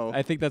you go.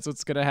 I think that's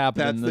what's gonna happen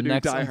That's in the the new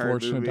next Die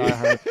Hard unfortunate movie. Die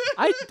Hard.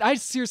 I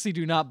seriously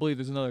do not believe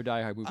there's another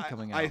Die Hard movie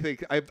coming out. I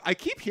think I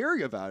keep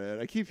hearing about it.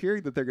 I keep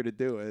hearing that they're gonna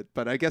do it,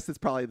 but I guess it's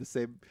probably the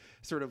same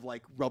sort of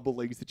like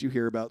rumblings that you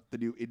hear about the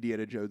new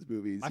Indiana Jones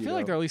movies. I feel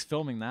like they're at least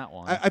filming that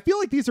one. I feel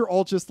like these are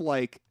all just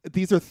like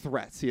these are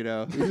threats, you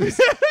know.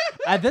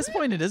 At this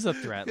point, it is a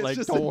threat. It's like,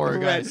 just don't a worry,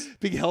 threat guys.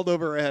 being held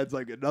over our heads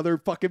like another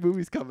fucking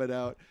movie's coming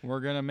out.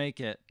 We're gonna make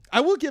it. I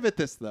will give it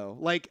this though.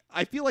 Like,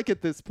 I feel like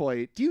at this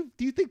point, do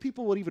you think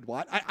people would even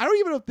watch? I don't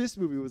even know if this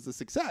movie was a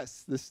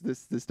success. This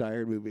Die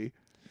Hard movie.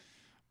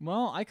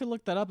 Well, I could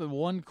look that up in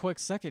one quick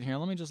second here.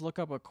 Let me just look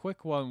up a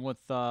quick one with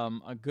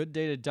A Good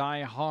Day to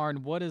Die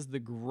Hard. What is the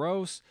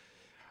gross?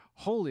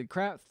 Holy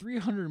crap,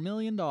 $300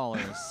 million.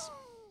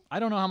 I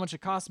don't know how much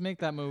it cost to make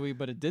that movie,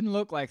 but it didn't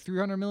look like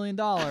 $300 million.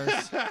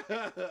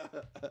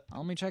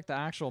 Let me check the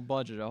actual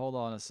budget. Hold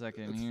on a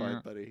second here.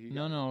 Fine, buddy.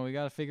 No, we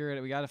gotta figure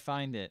it. We gotta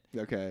find it.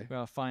 Okay. We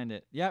gotta find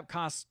it. Yep,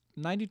 cost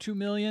 $92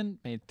 million,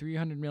 made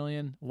 $300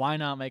 million. Why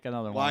not make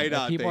another one? Why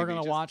not? If people baby? are gonna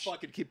Just watch.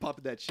 Fucking keep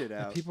pumping that shit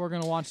out. If people are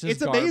gonna watch this.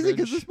 It's amazing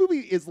because garbage. this movie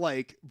is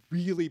like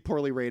really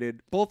poorly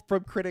rated, both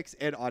from critics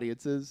and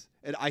audiences,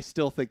 and I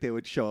still think they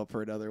would show up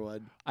for another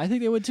one. I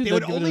think they would too. They They'd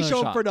would give it only another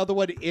show shot. up for another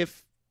one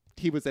if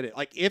he was in it.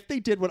 Like if they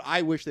did what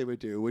I wish they would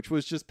do, which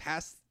was just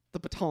pass the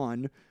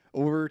baton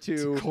over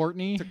to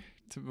Courtney,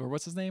 or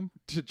what's his name?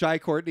 to Jai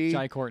Courtney,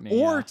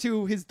 or yeah.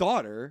 to his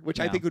daughter, which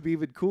I Yeah. think would be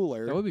even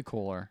cooler. That would be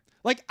cooler.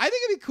 Like I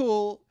think it'd be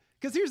cool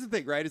because here's the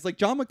thing, right? It's like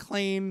John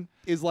McClane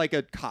is like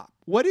a cop.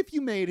 What if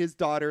you made his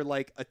daughter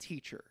like a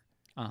teacher,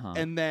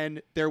 and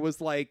then there was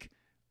like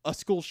a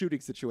school shooting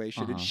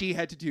situation, and she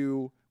had to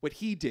do what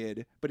he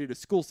did, but in a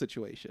school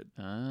situation.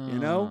 Oh, you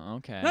know?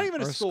 Okay. Not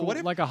even Or a school. What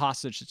if, like a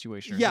hostage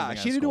situation? Or yeah, something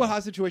she at didn't do a school.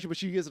 hostage situation, but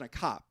she isn't a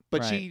cop.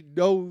 But Right. she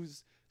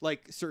knows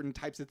like certain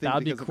types of things.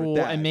 That'd be because of her cool,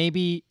 dad. and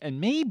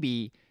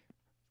maybe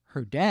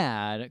her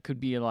dad could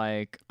be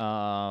like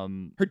her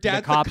the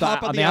dad's cop,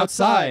 on the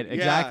outside. Yeah,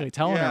 Exactly,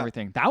 telling her yeah.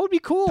 everything. That would be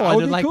cool. That and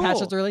would then be like cool,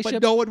 patch up the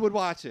relationship. but no one would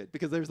watch it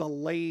because there's a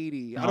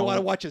lady. I don't want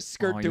to watch a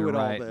skirt Oh, doing you're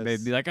right. all this.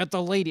 They'd be like, "That's a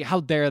lady. How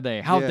dare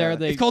they? How Yeah. dare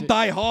they?" It's called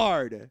Die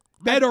Hard.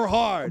 Men are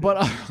hard. But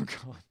oh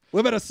god.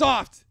 Women are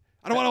soft.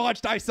 I don't want to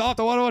watch Die Soft.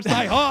 I want to watch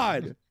Die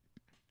Hard.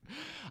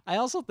 I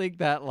also think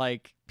that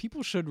like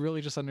people should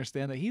really just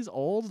understand that he's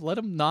old. Let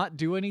him not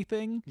do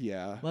anything.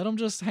 Yeah. Let him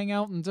just hang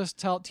out and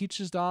just teach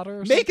his daughter.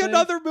 Or Make something.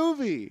 another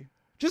movie.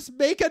 Just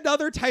make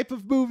another type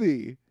of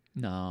movie.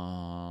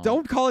 No.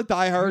 Don't call it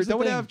Die Hard. Here's the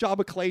Don't thing. have John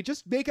McClane.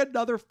 Just make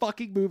another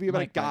fucking movie about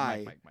Mike, a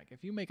guy. Mike.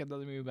 If you make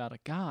another movie about a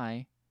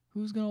guy,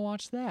 who's gonna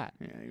watch that?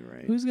 Yeah, you're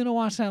right. Who's gonna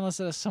watch that unless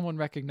it has someone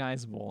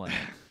recognizable in it?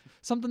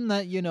 Something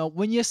that,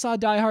 when you saw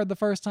Die Hard the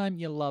first time,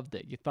 you loved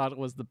it. You thought it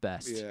was the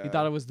best. Yeah. You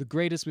thought it was the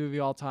greatest movie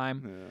of all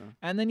time. Yeah.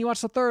 And then you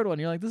watch the third one,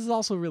 you're like, this is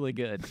also really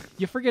good.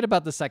 You forget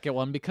about the second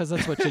one because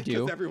that's what you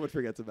do. 'Cause everyone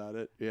forgets about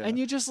it. Yeah. And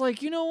you're just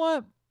like, you know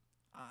what?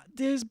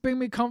 These bring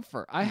me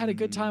comfort. I had a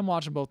good time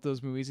watching both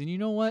those movies. And you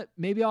know what?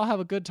 Maybe I'll have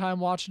a good time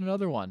watching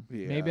another one.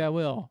 Yeah. Maybe I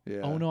will.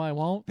 Yeah. Oh, no, I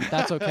won't.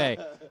 That's okay.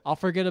 I'll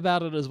forget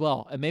about it as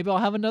well. And maybe I'll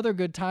have another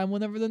good time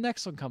whenever the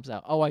next one comes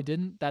out. Oh, I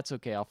didn't? That's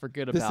okay. I'll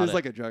forget this about it. is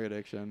like a drug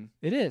addiction.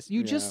 It is.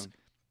 You Yeah. just...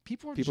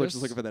 People are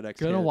just looking for the next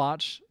gonna hit.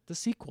 watch the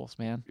sequels,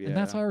 man. And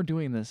that's Yeah. why we're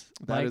doing this.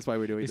 That is why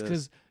we're doing It's this.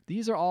 because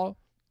these are all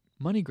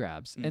money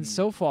grabs. And Mhm.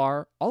 so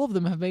far, all of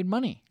them have made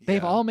money.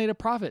 They've Yeah. all made a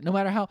profit. No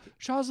matter how...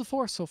 Jaws of the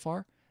Force so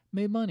far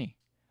made money.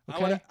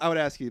 Okay? I would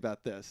ask you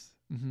about this.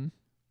 Mm-hmm.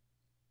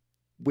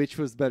 Which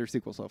was the better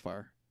sequel so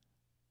far?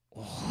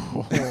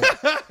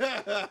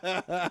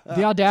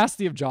 The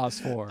audacity of Jaws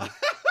 4,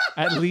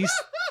 at least,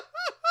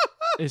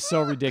 is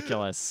so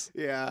ridiculous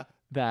Yeah.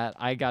 that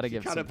I gotta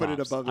give kinda some put it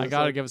props. above I this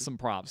gotta one. give it some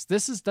props.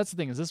 That's the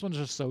thing, is this one's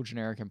just so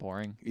generic and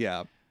boring.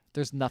 Yeah.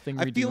 There's nothing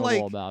I feel redeemable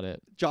like about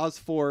it. Jaws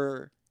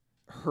 4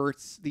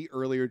 hurts the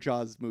earlier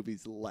Jaws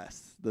movies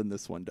less than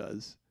this one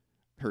does.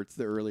 Hurts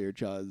the earlier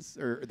Jaws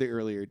or the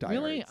earlier Die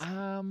Really?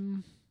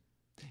 Hards.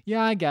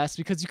 Yeah, I guess,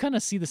 because you kind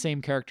of see the same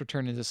character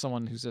turn into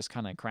someone who's just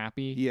kind of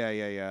crappy.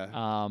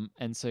 Yeah.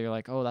 And so you're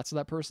like, oh, that's how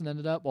that person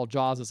ended up. Well,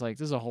 Jaws is like,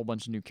 there's a whole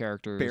bunch of new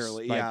characters.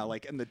 Barely. Like, Yeah.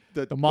 Like, and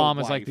the mom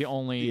is like wife. the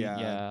only. Yeah.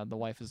 Yeah, the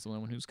wife is the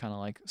one who's kind of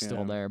like still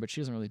Yeah. there, but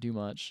she doesn't really do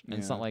much. And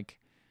it's Yeah. not like,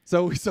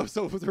 So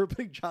we're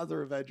putting Jaws of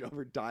Revenge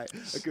over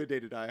A Good Day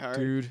to Die Hard.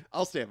 dude.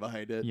 I'll stand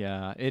behind it.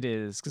 Yeah, it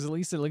is, because at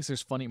least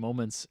there's funny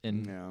moments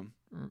in. Yeah.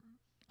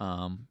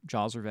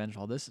 Jaws Revenge.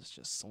 All this is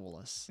just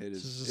soulless. It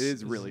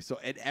is really so.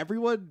 And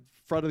everyone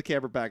front of the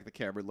camera, back of the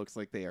camera looks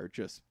like they are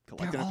just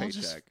collecting a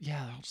paycheck. They're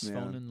all just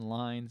phoning the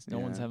lines. No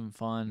one's having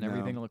fun.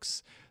 Everything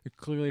looks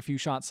clearly a few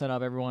shots set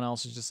up. Everyone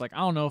else is just like, I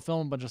don't know,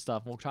 film a bunch of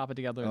stuff. We'll chop it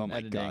together. Oh my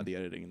editing. god, the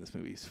editing in this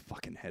movie is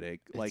fucking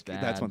headache. Like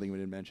that's one thing we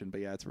didn't mention,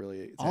 but yeah, it's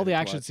really all the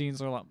action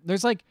scenes are.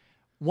 There's like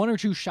 1 or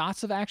 2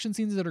 shots of action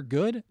scenes that are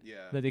good.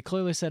 That they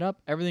clearly set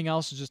up. Everything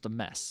else is just a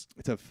mess.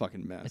 It's a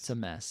fucking mess. It's a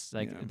mess.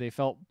 Like they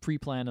felt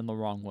pre-planned in the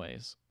wrong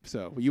ways.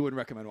 So you wouldn't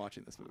recommend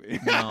watching this movie?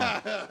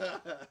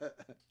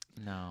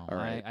 No. All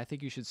right. I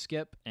think you should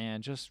skip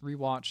and just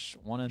rewatch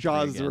 1 and 3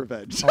 Jaws: again. The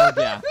Revenge. Oh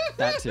yeah,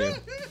 that too.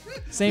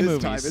 Same this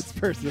movies. Time it's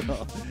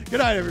personal. Good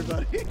night,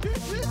 everybody.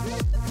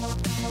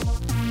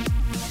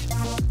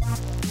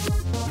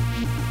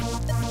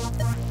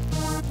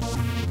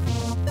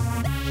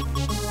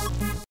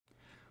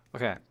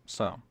 Okay,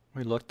 so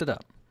we looked it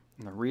up,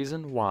 and the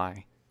reason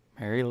why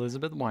Mary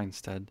Elizabeth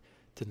Winstead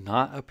did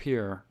not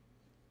appear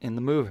in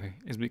the movie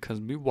is because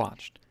we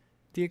watched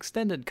the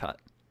extended cut.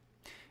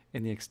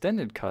 In the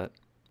extended cut,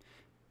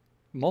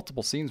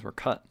 multiple scenes were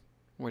cut,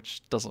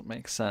 which doesn't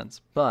make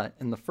sense, but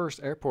in the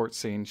first airport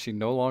scene, she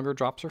no longer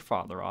drops her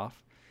father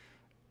off.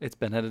 It's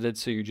been edited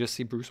so you just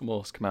see Bruce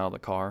Willis come out of the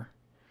car,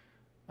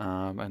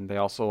 and they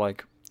also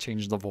like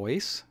changed the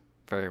voice.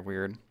 Very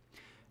weird.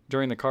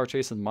 During the car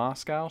chase in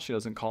Moscow, she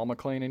doesn't call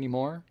McClane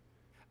anymore.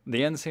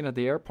 The end scene at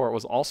the airport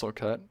was also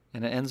cut,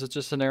 and it ends with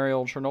just an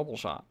aerial Chernobyl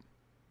shot.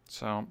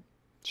 So,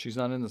 she's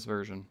not in this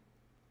version.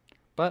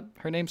 But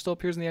her name still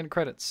appears in the end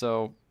credits,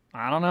 so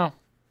I don't know.